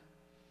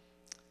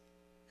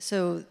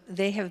 so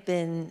they have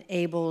been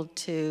able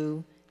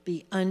to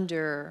be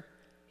under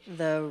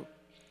the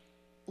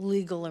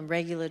legal and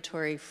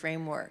regulatory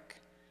framework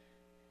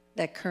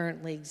that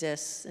currently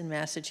exists in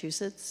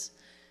Massachusetts.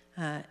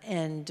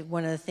 And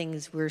one of the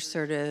things we're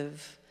sort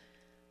of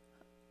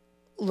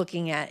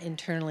looking at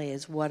internally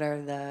is what are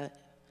the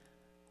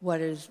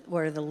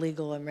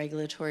legal and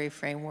regulatory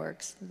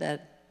frameworks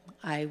that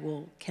I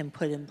can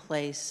put in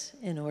place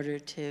in order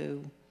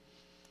to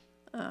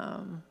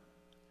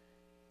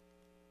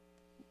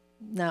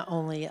not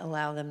only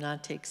allow them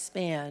not to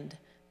expand,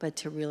 but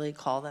to really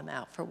call them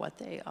out for what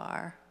they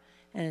are.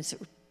 And it's,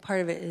 part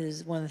of it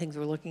is, one of the things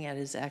we're looking at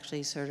is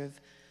actually sort of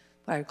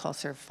what I would call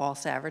sort of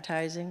false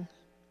advertising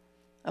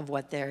of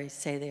what they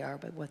say they are,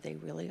 but what they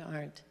really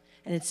aren't.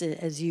 And it's,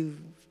 as you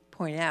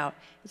point out,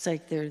 it's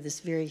like they're this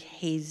very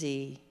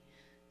hazy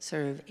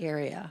sort of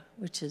area,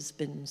 which has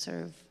been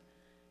sort of,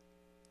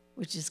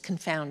 which is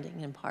confounding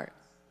in part.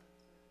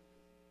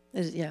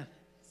 Yeah.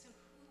 So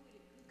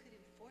who could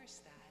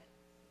enforce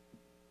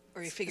that?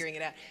 Or are you figuring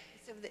it out?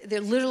 So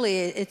they're literally,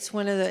 it's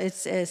one of the,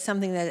 it's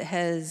something that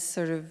has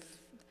sort of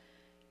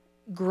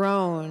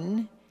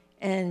grown,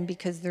 and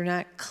because they're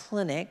not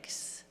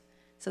clinics,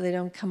 so they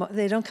don't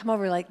come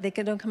over like, they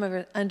don't come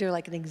over under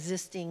like an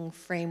existing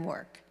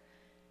framework.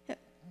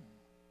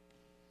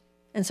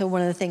 And so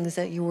one of the things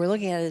that you were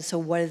looking at is, so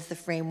what is the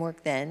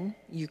framework then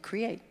you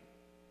create?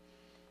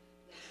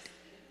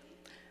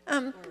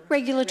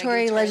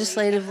 Regulatory,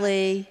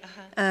 legislatively,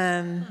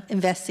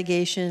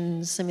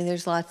 investigations. I mean,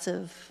 there's lots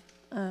of,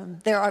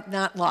 there are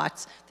not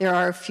lots, there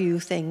are a few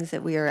things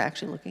that we are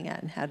actually looking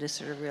at and how to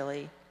sort of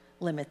really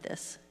limit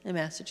this in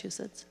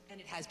Massachusetts. And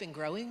it has been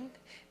growing?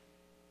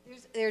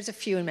 There's a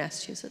few in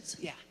Massachusetts.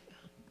 Yeah.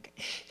 Okay.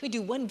 Can we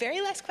do one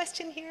very last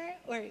question here?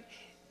 Or,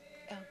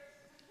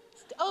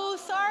 oh,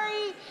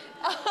 sorry.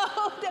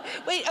 Oh, no.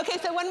 Wait, okay,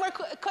 so one more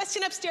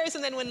question upstairs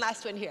and then one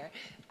last one here.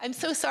 I'm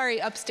so sorry,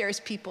 upstairs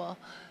people.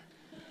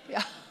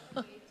 Yeah.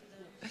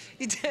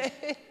 You did.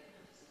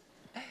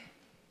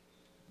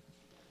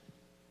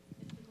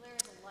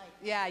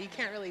 Yeah, you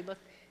can't really look.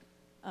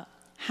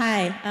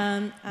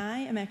 Hi, I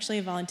am actually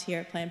a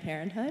volunteer at Planned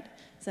Parenthood,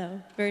 so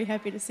very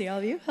happy to see all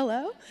of you.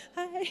 Hello,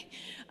 hi.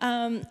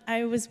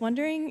 I was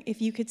wondering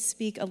if you could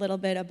speak a little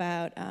bit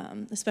about,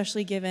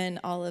 especially given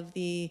all of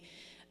the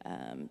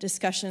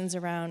discussions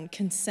around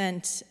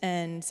consent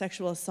and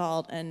sexual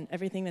assault and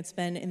everything that's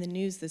been in the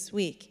news this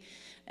week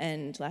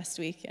and last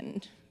week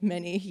and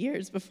many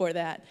years before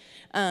that.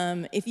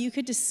 If you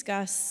could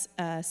discuss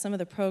some of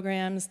the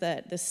programs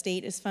that the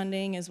state is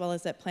funding as well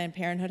as that Planned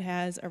Parenthood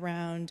has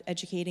around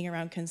educating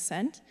around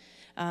consent.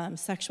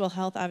 Sexual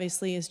health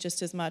obviously is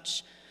just as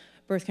much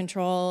birth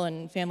control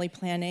and family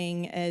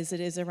planning as it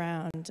is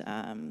around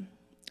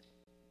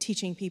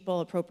teaching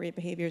people appropriate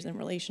behaviors in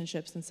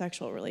relationships and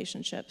sexual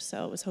relationships.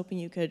 So I was hoping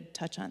you could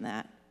touch on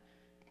that.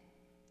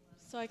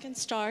 So I can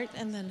start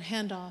and then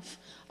hand off.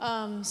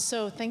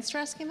 So thanks for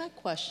asking that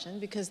question,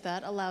 because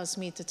that allows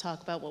me to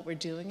talk about what we're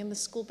doing in the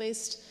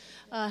school-based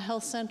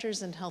health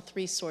centers and health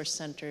resource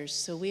centers.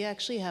 So we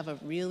actually have a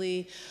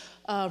really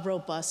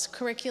robust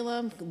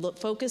curriculum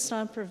focused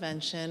on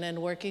prevention and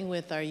working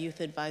with our youth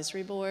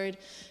advisory board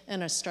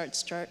and our Start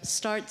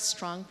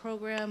Strong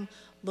program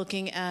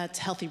looking at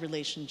healthy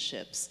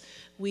relationships.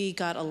 We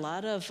got a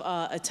lot of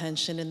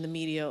attention in the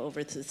media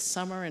over the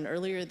summer and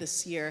earlier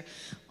this year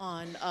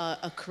on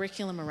a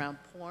curriculum around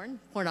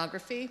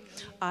pornography.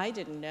 I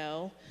didn't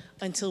know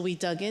until we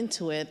dug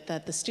into it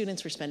that the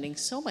students were spending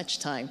so much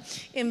time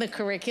in the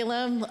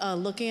curriculum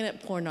looking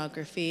at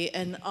pornography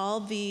and all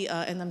the,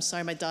 and I'm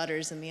sorry, my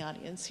daughter's in the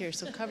audience here,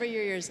 so cover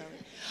your ears on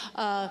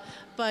it.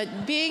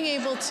 But being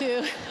able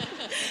to,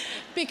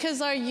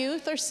 Because our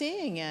youth are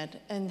seeing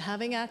it and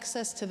having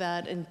access to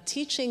that and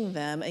teaching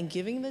them and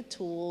giving the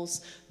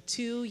tools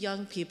to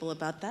young people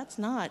about that's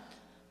not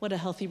what a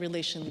healthy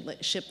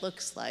relationship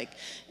looks like.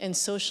 And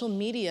social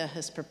media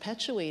has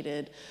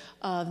perpetuated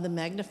the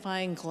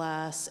magnifying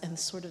glass and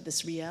sort of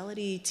this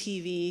reality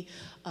TV,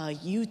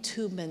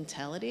 YouTube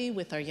mentality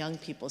with our young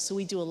people. So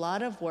we do a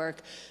lot of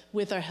work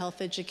with our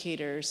health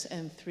educators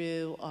and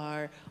through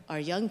our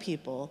young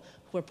people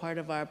who are part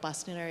of our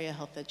Boston Area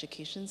Health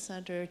Education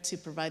Center to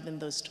provide them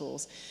those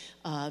tools.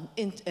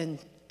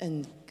 And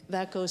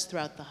that goes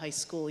throughout the high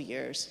school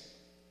years.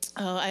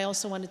 I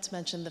also wanted to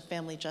mention the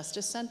Family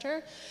Justice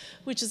Center,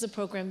 which is a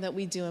program that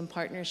we do in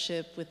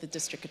partnership with the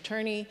district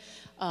attorney,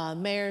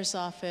 mayor's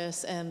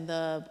office, and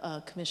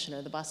the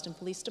commissioner, the Boston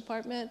Police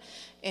Department.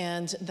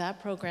 And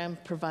that program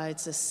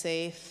provides a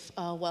safe,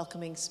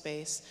 welcoming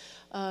space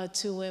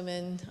to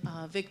women,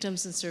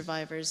 victims and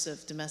survivors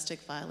of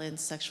domestic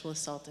violence, sexual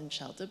assault, and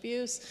child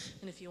abuse.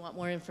 And if you want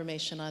more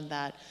information on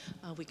that,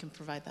 we can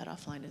provide that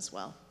offline as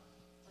well.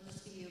 I'll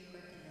just give you a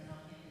quick and then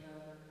I'll hand it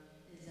over.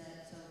 Is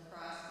that so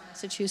across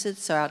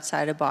Massachusetts, so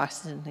outside of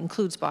Boston,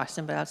 includes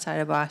Boston, but outside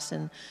of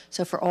Boston.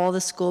 So for all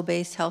the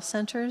school-based health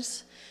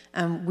centers,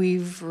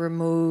 we've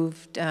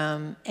removed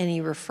any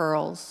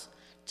referrals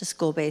to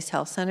school-based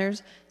health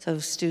centers, so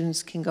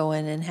students can go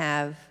in and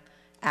have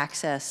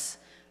access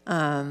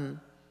to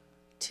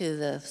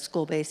the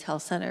school-based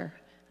health center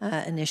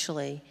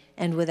initially,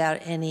 and without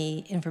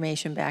any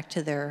information back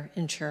to their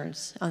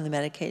insurance on the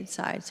Medicaid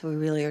side. So we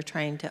really are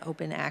trying to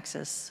open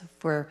access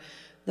for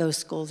those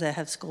schools that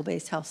have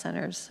school-based health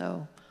centers.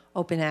 So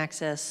open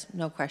access,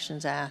 no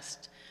questions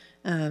asked.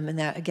 And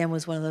that, again,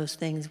 was one of those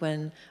things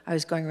when I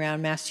was going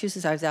around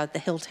Massachusetts. I was out at the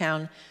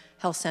Hilltown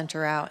Health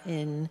Center out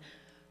in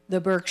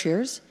the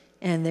Berkshires,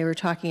 and they were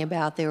talking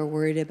about, they were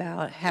worried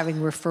about having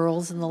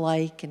referrals and the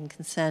like and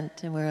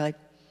consent, and we were like,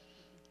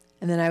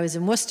 and then I was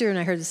in Worcester, and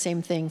I heard the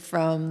same thing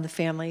from the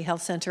Family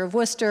Health Center of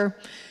Worcester.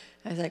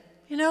 I was like,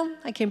 you know,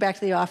 I came back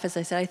to the office,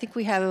 I said, I think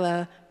we have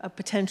a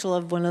potential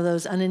of one of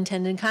those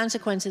unintended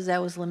consequences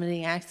that was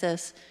limiting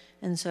access,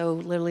 and so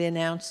literally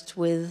announced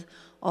with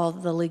all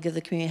the League of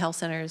the Community Health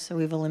Centers, so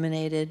we've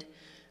eliminated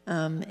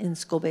in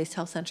school-based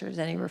health centers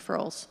any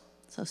referrals,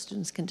 so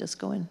students can just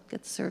go and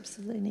get the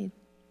services they need.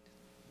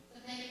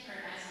 So thank you for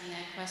asking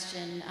that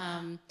question.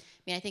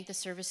 I mean, I think the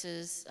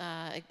services,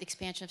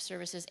 expansion of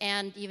services,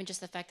 and even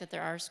just the fact that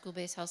there are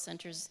school-based health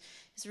centers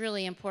is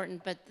really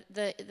important. But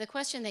the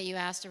question that you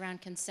asked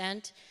around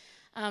consent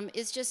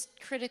is just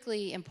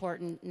critically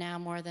important now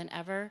more than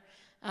ever.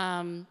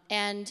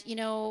 And, you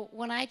know,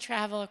 when I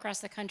travel across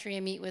the country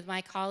and meet with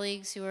my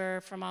colleagues who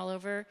are from all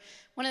over,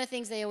 one of the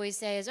things they always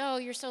say is, oh,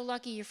 you're so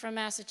lucky, you're from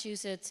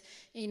Massachusetts,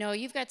 you know,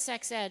 you've got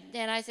sex ed.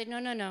 And I said, no,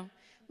 no, no.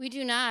 We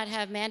do not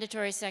have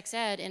mandatory sex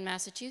ed in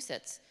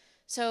Massachusetts.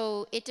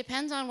 So it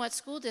depends on what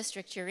school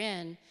district you're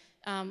in,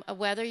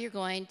 whether you're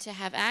going to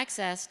have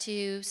access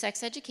to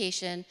sex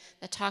education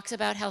that talks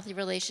about healthy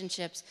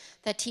relationships,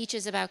 that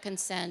teaches about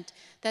consent,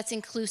 that's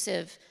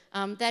inclusive,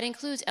 that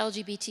includes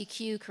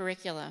LGBTQ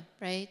curricula,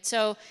 right?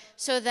 So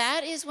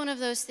that is one of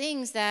those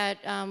things that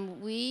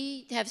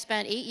we have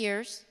spent 8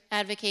 years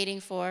advocating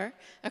for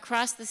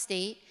across the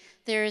state.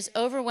 There's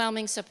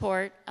overwhelming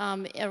support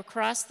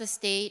across the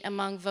state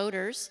among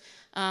voters.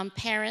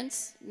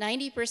 Parents,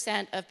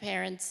 90% of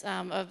parents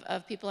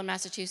of people in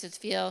Massachusetts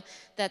feel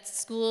that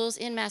schools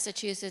in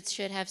Massachusetts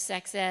should have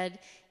sex ed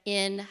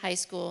in high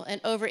school,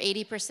 and over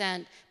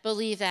 80%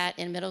 believe that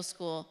in middle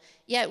school.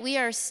 Yet we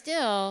are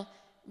still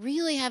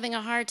really having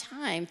a hard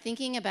time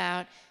thinking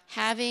about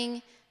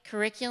having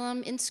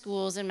curriculum in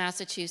schools in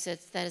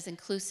Massachusetts that is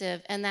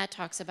inclusive and that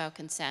talks about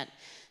consent.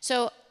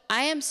 So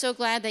I am so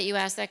glad that you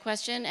asked that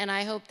question, and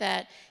I hope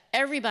that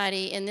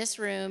everybody in this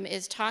room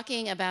is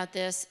talking about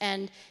this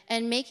and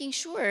making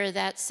sure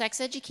that sex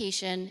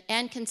education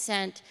and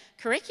consent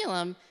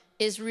curriculum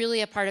is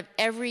really a part of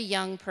every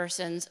young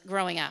person's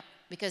growing up,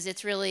 because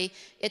it's really,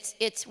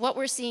 it's what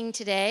we're seeing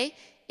today.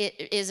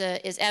 It is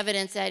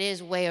evidence that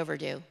is way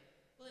overdue.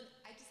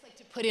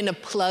 Put in a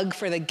plug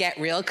for the Get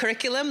Real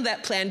curriculum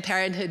that Planned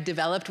Parenthood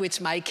developed,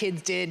 which my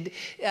kids did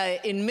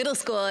in middle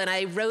school. And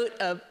I wrote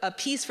a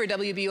piece for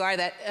WBUR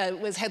that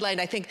was headlined,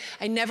 I think,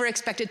 I never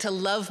expected to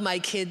love my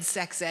kids'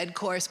 sex ed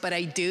course, but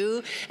I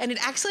do. And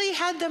it actually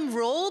had them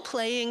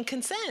role-playing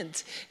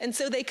consent. And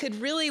so they could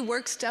really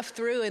work stuff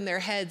through in their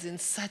heads in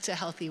such a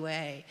healthy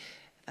way.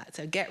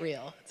 So Get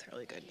Real, it's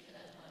really good.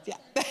 Yeah.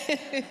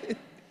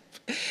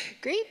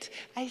 Great.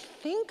 I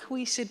think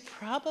we should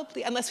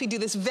probably, unless we do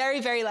this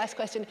very, very last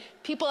question,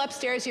 people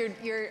upstairs,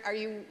 are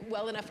you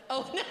well enough?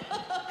 Oh, no.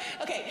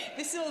 Okay,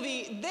 this will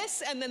be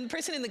this, and then the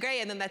person in the gray,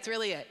 and then that's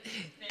really it.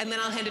 And then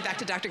I'll hand it back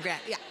to Dr.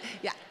 Grant. Yeah,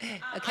 yeah.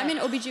 Okay. I'm an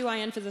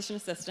OBGYN physician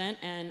assistant,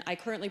 and I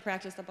currently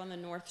practice up on the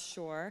North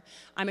Shore.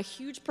 I'm a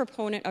huge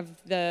proponent of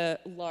the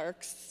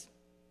LARCs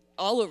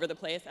all over the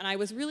place, and I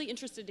was really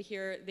interested to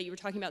hear that you were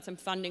talking about some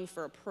funding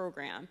for a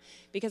program,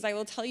 because I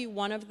will tell you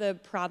one of the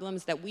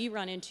problems that we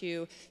run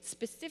into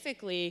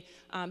specifically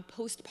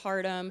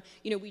postpartum,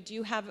 we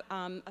do have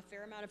a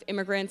fair amount of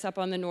immigrants up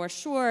on the North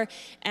Shore,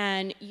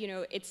 and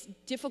it's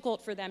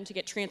difficult for them to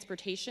get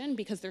transportation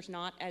because there's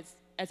not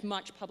as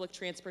much public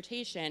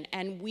transportation,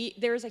 and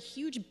there's a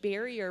huge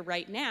barrier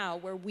right now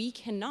where we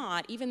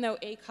cannot, even though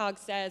ACOG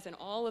says and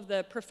all of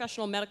the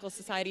professional medical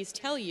societies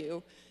tell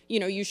you,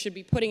 you should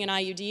be putting an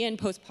IUD in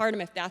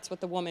postpartum if that's what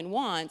the woman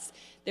wants.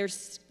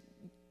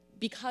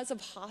 Because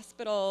of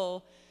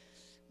hospital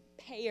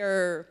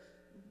payer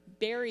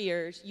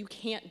barriers, you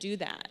can't do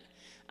that.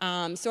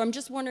 So I'm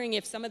just wondering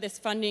if some of this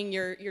funding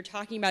you're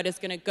talking about is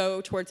going to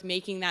go towards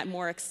making that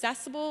more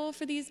accessible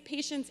for these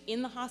patients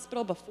in the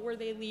hospital before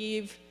they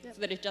leave, so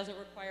that it doesn't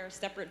require a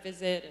separate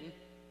visit.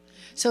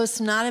 So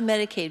it's not a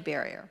Medicaid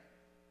barrier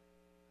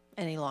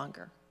any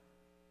longer.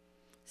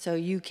 So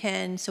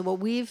so what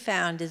we've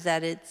found is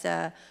that it's,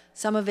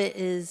 some of it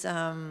is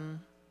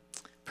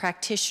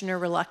practitioner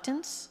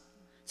reluctance.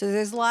 So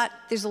there's a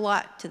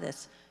lot to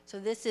this. So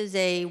this is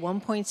a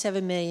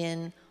 1.7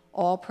 million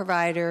all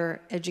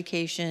provider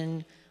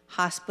education,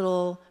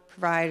 hospital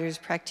providers,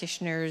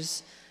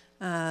 practitioners.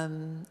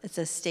 It's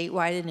a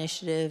statewide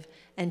initiative,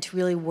 and to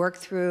really work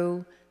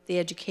through the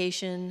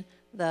education,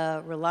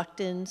 the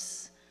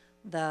reluctance,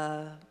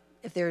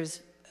 if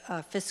there's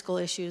fiscal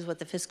issues, what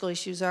the fiscal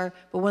issues are.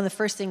 But one of the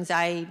first things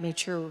I made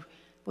sure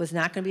was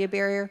not going to be a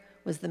barrier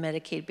was the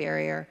Medicaid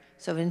barrier.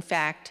 So in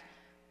fact,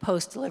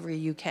 post-delivery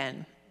you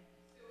can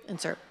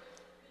insert.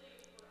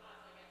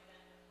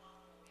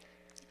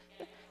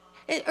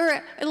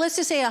 Or let's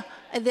just say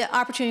the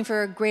opportunity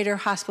for a greater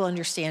hospital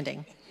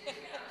understanding.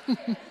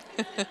 And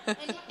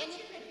it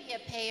could be a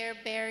payer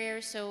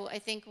barrier. So I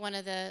think one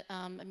of the,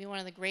 one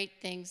of the great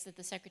things that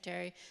the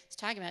Secretary is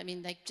talking about,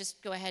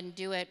 just go ahead and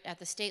do it at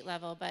the state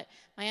level. But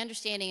my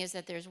understanding is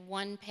that there's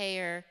one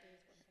payer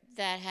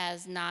that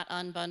has not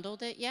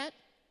unbundled it yet,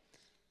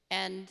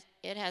 and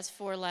it has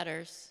 4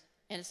 letters,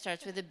 and it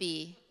starts with a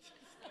B.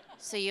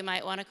 So you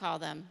might want to call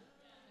them.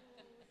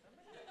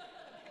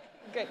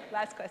 Good,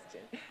 last question.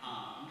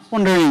 I'm just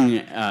wondering,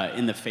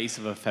 in the face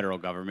of a federal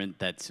government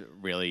that's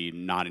really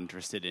not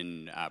interested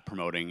in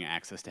promoting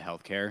access to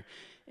health care,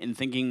 in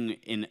thinking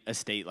in a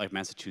state like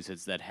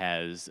Massachusetts that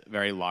has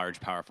very large,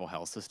 powerful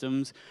health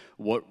systems,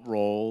 what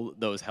role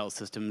those health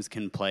systems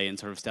can play in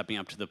sort of stepping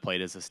up to the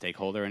plate as a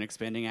stakeholder in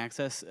expanding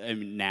access? I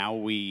mean, now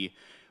we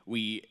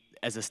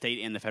as a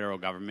state and the federal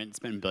government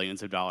spend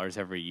billions of dollars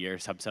every year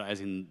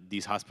subsidizing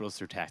these hospitals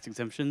through tax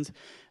exemptions,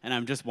 and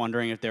I'm just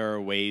wondering if there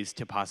are ways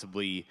to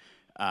possibly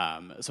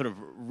sort of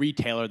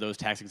retailer those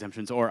tax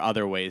exemptions or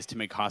other ways to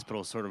make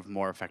hospitals sort of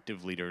more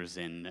effective leaders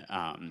in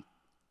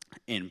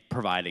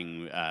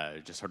providing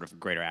just sort of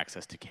greater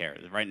access to care.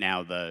 Right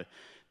now, the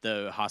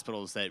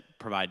hospitals that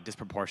provide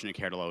disproportionate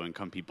care to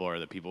low-income people are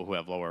the people who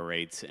have lower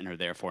rates and are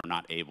therefore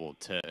not able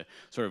to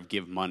sort of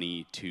give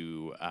money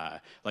to,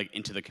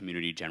 into the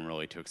community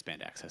generally to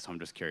expand access. So I'm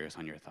just curious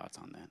on your thoughts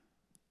on that.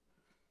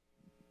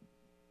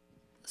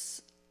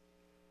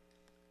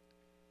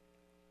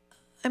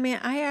 I mean,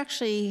 I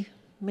actually,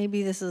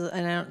 maybe this is,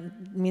 and I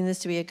don't mean this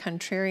to be a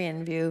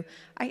contrarian view,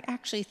 I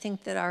actually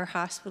think that our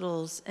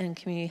hospitals and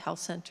community health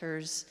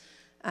centers,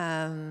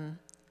 and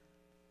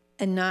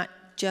not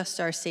just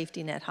our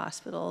safety net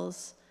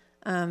hospitals,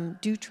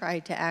 do try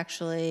to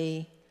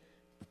actually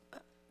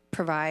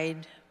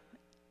provide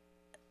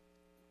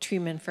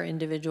treatment for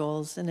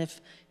individuals. And if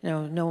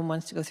no one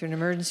wants to go through an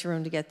emergency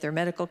room to get their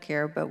medical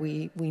care, but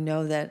we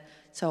know that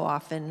so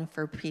often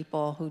for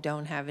people who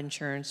don't have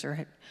insurance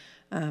or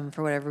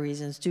for whatever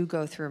reasons do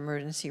go through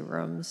emergency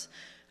rooms.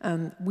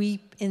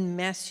 In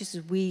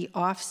Massachusetts, we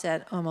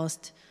offset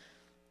almost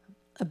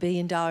 $1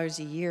 billion a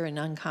year in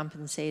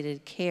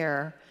uncompensated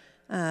care,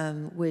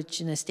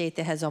 which in a state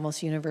that has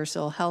almost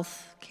universal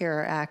health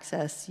care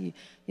access,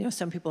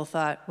 some people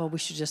thought, well, we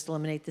should just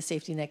eliminate the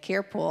safety net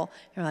care pool.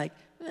 And we're like,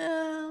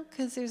 no,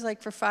 because there's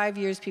for 5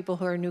 years, people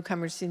who are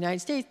newcomers to the United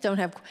States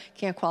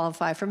can't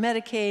qualify for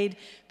Medicaid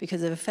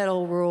because of a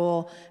federal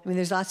rule. I mean,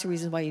 there's lots of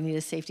reasons why you need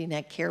a safety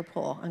net care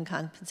pool,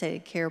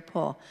 uncompensated care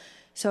pool.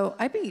 So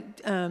I'd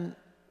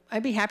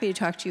be happy to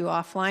talk to you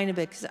offline a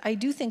bit, because I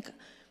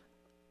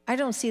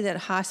don't see that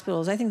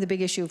hospitals, I think the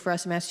big issue for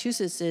us in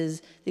Massachusetts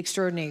is the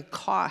extraordinary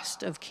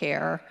cost of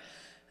care.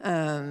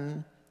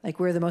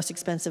 We're the most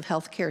expensive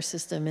healthcare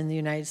system in the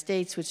United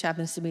States, which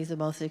happens to be the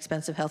most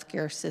expensive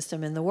healthcare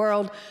system in the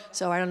world.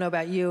 So I don't know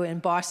about you,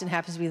 and Boston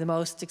happens to be the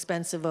most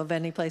expensive of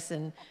any place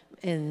in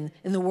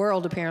the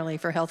world, apparently,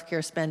 for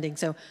healthcare spending.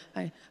 So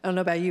I don't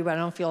know about you, but I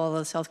don't feel all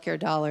those healthcare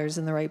dollars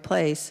in the right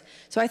place.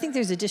 So I think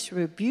there's a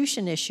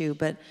distribution issue,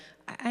 but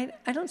I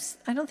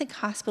don't think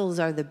hospitals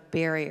are the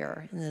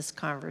barrier in this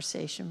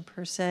conversation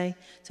per se.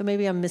 So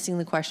maybe I'm missing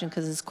the question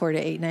because it's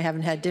 7:45 and I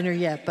haven't had dinner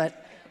yet,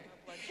 but.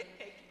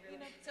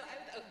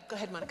 Go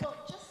ahead, Monica. Well,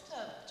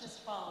 just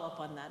follow up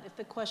on that. If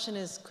the question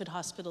is, could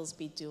hospitals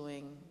be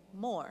doing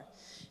more?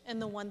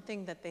 And the one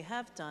thing that they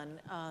have done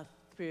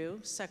through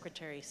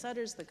Secretary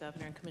Sudders, the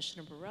governor, and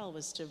Commissioner Burrell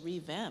was to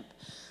revamp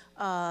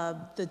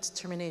the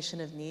determination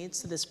of needs,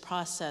 so this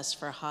process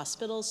for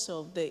hospitals.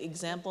 So the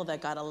example that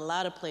got a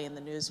lot of play in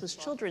the news was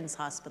Children's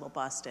Hospital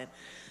Boston.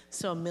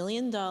 So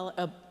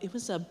it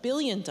was $1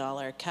 billion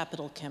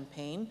capital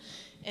campaign,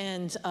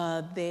 and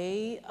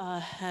they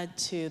had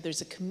to,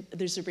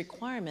 there's a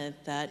requirement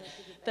that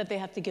they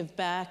have to give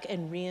back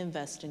and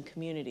reinvest in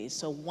communities.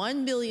 So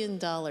 $1 billion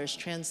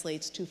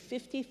translates to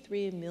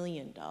 $53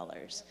 million.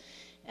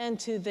 And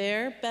to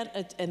their,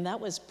 and that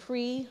was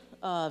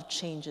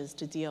changes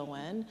to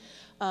DON,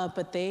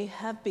 but they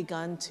have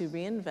begun to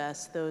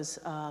reinvest those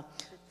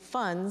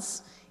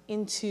funds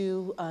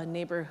into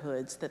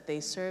neighborhoods that they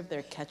serve,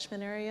 their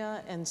catchment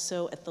area. And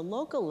so at the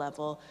local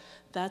level,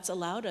 that's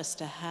allowed us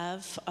to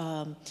have,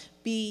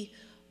 be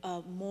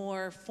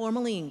more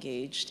formally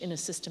engaged in a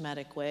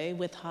systematic way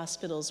with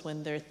hospitals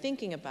when they're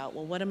thinking about,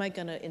 well, what am I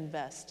gonna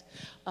invest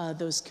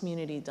those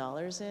community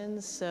dollars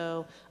in?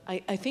 So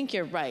I think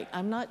you're right.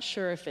 I'm not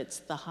sure if it's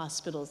the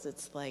hospitals,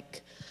 it's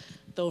like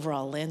the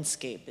overall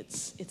landscape.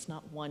 It's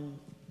not one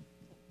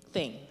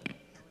thing.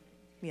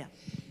 Yeah.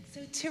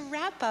 So to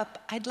wrap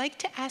up, I'd like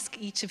to ask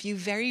each of you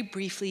very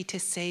briefly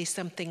to say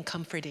something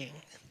comforting.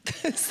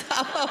 So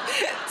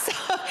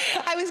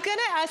I was going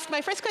to ask,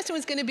 my first question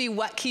was going to be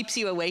what keeps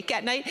you awake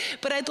at night,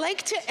 but I'd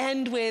like to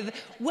end with,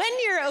 when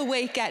you're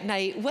awake at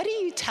night, what do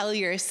you tell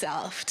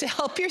yourself to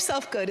help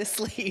yourself go to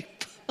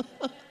sleep?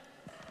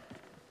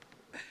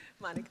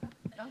 Monica?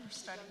 Oh, we're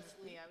starting with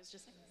me. I was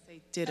just going to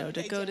say ditto,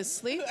 to go to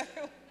sleep.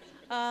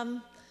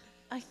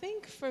 I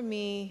think for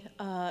me,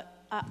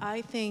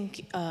 I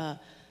think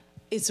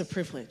it's a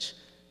privilege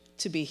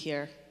to be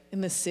here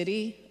in the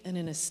city and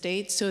in a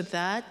state, so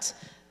that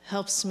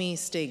helps me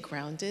stay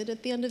grounded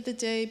at the end of the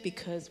day,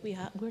 because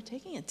we're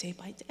taking it day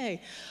by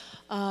day,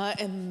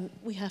 and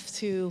we have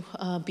to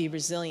be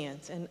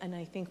resilient, and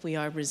I think we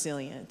are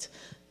resilient,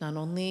 not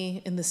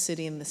only in the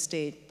city and the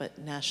state, but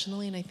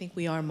nationally, and I think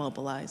we are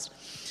mobilized.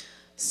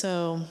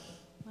 So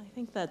I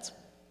think that's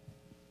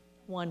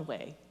one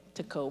way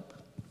to cope.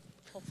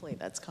 Hopefully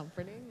that's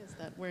comforting, is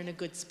that we're in a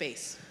good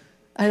space.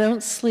 I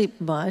don't sleep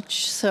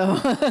much, so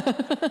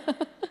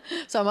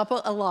so I'm up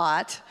a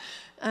lot.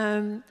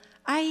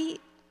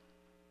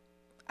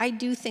 I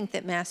do think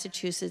that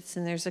Massachusetts,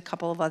 and there's a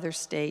couple of other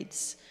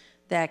states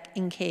that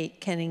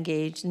can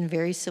engage in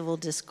very civil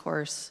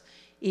discourse,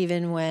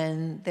 even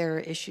when there are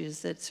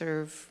issues that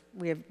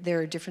there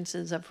are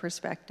differences of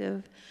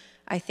perspective.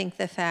 I think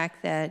the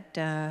fact that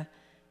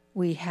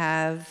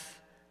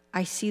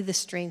I see the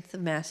strength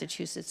of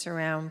Massachusetts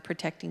around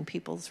protecting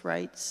people's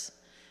rights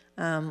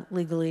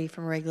legally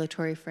from a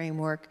regulatory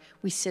framework.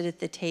 We sit at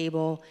the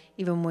table,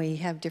 even when we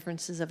have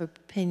differences of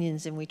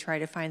opinions, and we try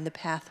to find the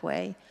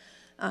pathway,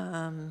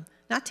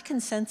 not to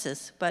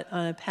consensus, but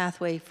on a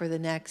pathway for the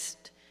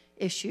next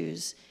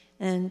issues.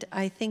 And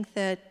I think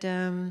that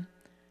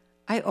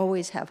I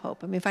always have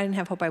hope. I mean, if I didn't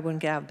have hope, I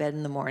wouldn't get out of bed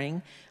in the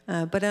morning.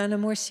 But on a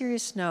more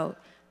serious note,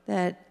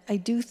 that I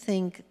do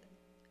think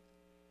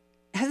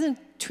hasn't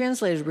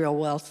translated real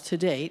well to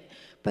date,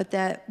 but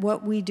that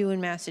what we do in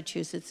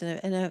Massachusetts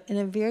in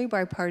a very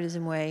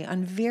bipartisan way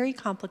on very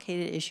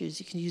complicated issues,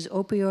 you can use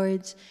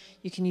opioids,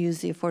 you can use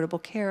the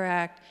Affordable Care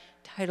Act,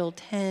 Title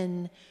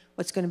X,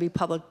 what's going to be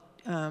public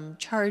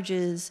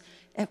charges.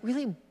 It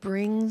really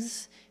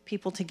brings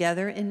people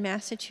together in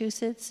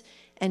Massachusetts,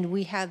 and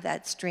we have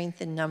that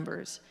strength in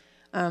numbers.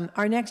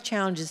 Our next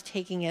challenge is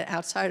taking it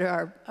outside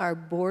of our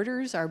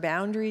borders, our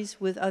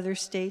boundaries with other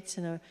states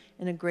in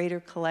a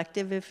greater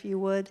collective, if you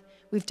would.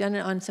 We've done it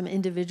on some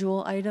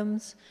individual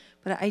items,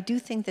 but I do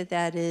think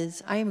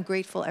I am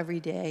grateful every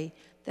day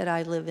that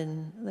I live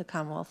in the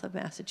Commonwealth of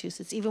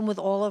Massachusetts, even with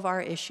all of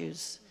our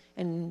issues.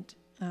 And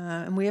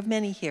we have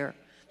many here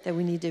that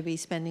we need to be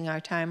spending our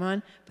time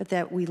on, but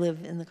that we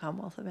live in the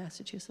Commonwealth of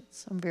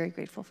Massachusetts. I'm very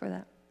grateful for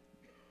that.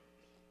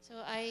 So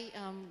I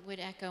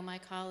would echo my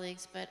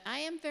colleagues, but I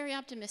am very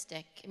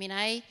optimistic. I mean,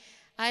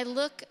 I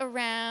look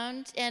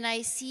around and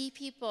I see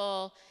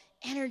people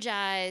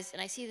energized,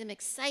 and I see them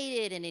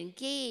excited and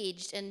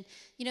engaged, and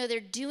they're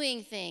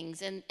doing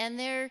things, and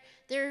they're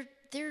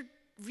gonna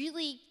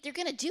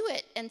do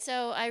it. And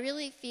so I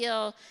really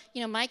feel,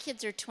 my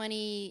kids are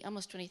 20,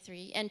 almost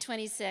 23, and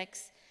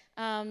 26,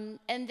 and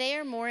they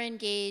are more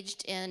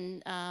engaged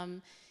in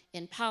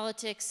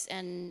politics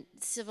and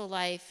civil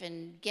life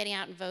and getting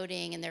out and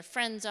voting, and their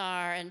friends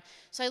are. And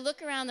so I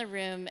look around the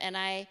room, and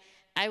I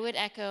would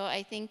echo,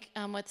 I think,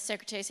 what the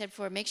Secretary said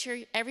before, make sure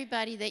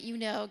everybody that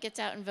gets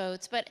out and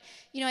votes. But,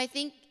 I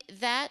think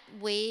that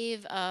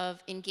wave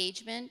of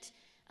engagement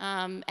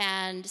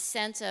and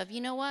sense of,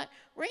 what,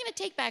 we're going to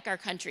take back our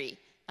country,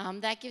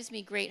 that gives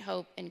me great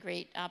hope and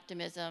great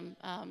optimism,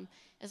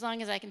 as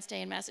long as I can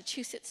stay in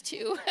Massachusetts,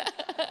 too.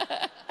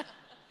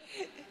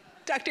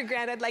 Dr.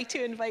 Grant, I'd like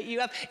to invite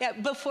you up. Yeah,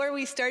 before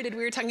we started,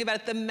 we were talking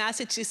about the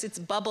Massachusetts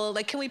bubble.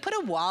 Like, can we put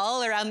a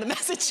wall around the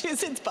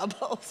Massachusetts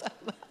bubble? So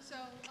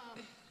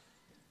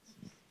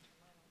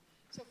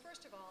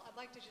first of all, I'd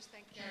like to just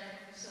thank Karen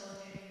for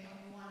facilitating a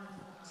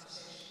wonderful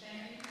conversation.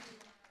 Thank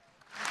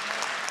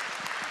you.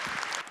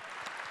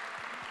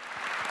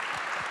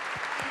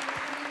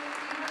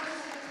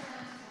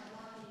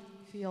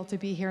 feel to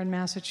be here in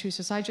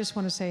Massachusetts. I just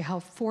want to say how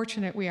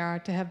fortunate we are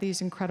to have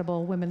these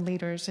incredible women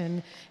leaders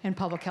in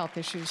public health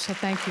issues. So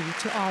thank you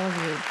to all of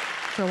you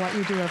for what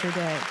you do every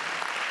day.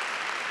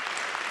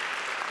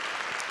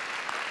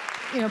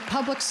 You know,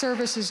 public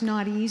service is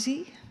not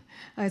easy.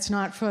 It's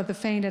not for the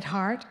faint at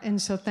heart, and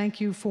so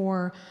thank you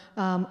for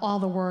all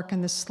the work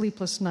and the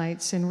sleepless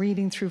nights and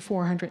reading through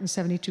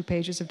 472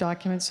 pages of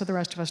documents so the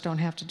rest of us don't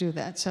have to do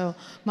that. So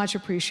much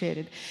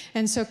appreciated.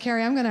 And so,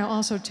 Carrie, I'm going to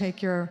also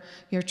take your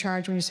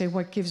charge when you say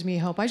what gives me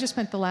hope. I just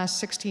spent the last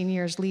 16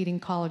 years leading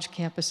college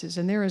campuses,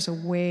 and there is a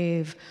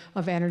wave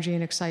of energy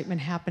and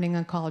excitement happening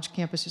on college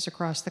campuses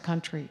across the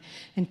country.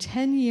 And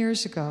 10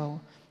 years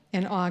ago,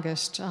 in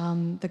August,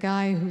 the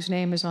guy whose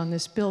name is on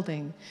this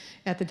building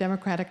at the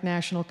Democratic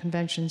National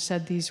Convention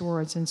said these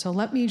words. And so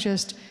let me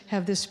just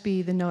have this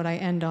be the note I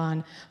end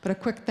on. But a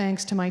quick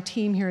thanks to my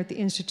team here at the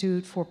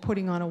Institute for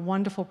putting on a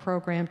wonderful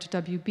program,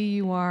 to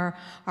WBUR,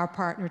 our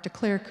partner, to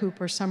Claire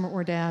Cooper, Summer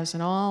Ordaz,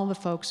 and all the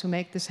folks who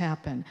make this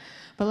happen.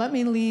 But let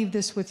me leave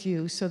this with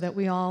you so that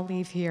we all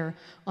leave here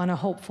on a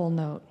hopeful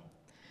note.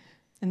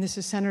 And this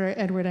is Senator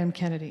Edward M.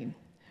 Kennedy.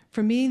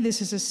 For me,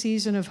 this is a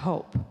season of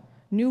hope.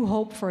 New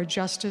hope for a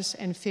justice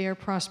and fair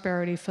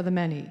prosperity for the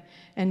many,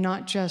 and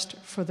not just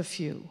for the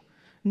few.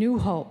 New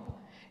hope,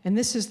 and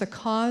this is the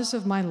cause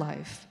of my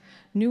life.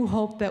 New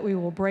hope that we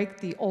will break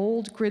the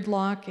old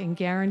gridlock and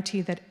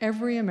guarantee that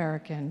every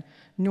American,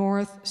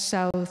 north,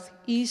 south,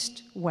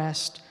 east,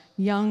 west,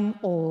 young,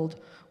 old,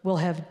 will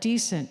have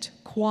decent,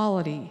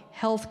 quality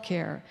health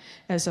care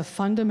as a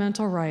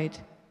fundamental right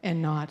and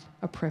not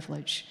a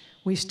privilege.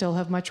 We still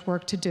have much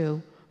work to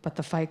do, but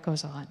the fight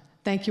goes on.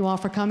 Thank you all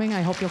for coming.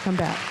 I hope you'll come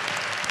back.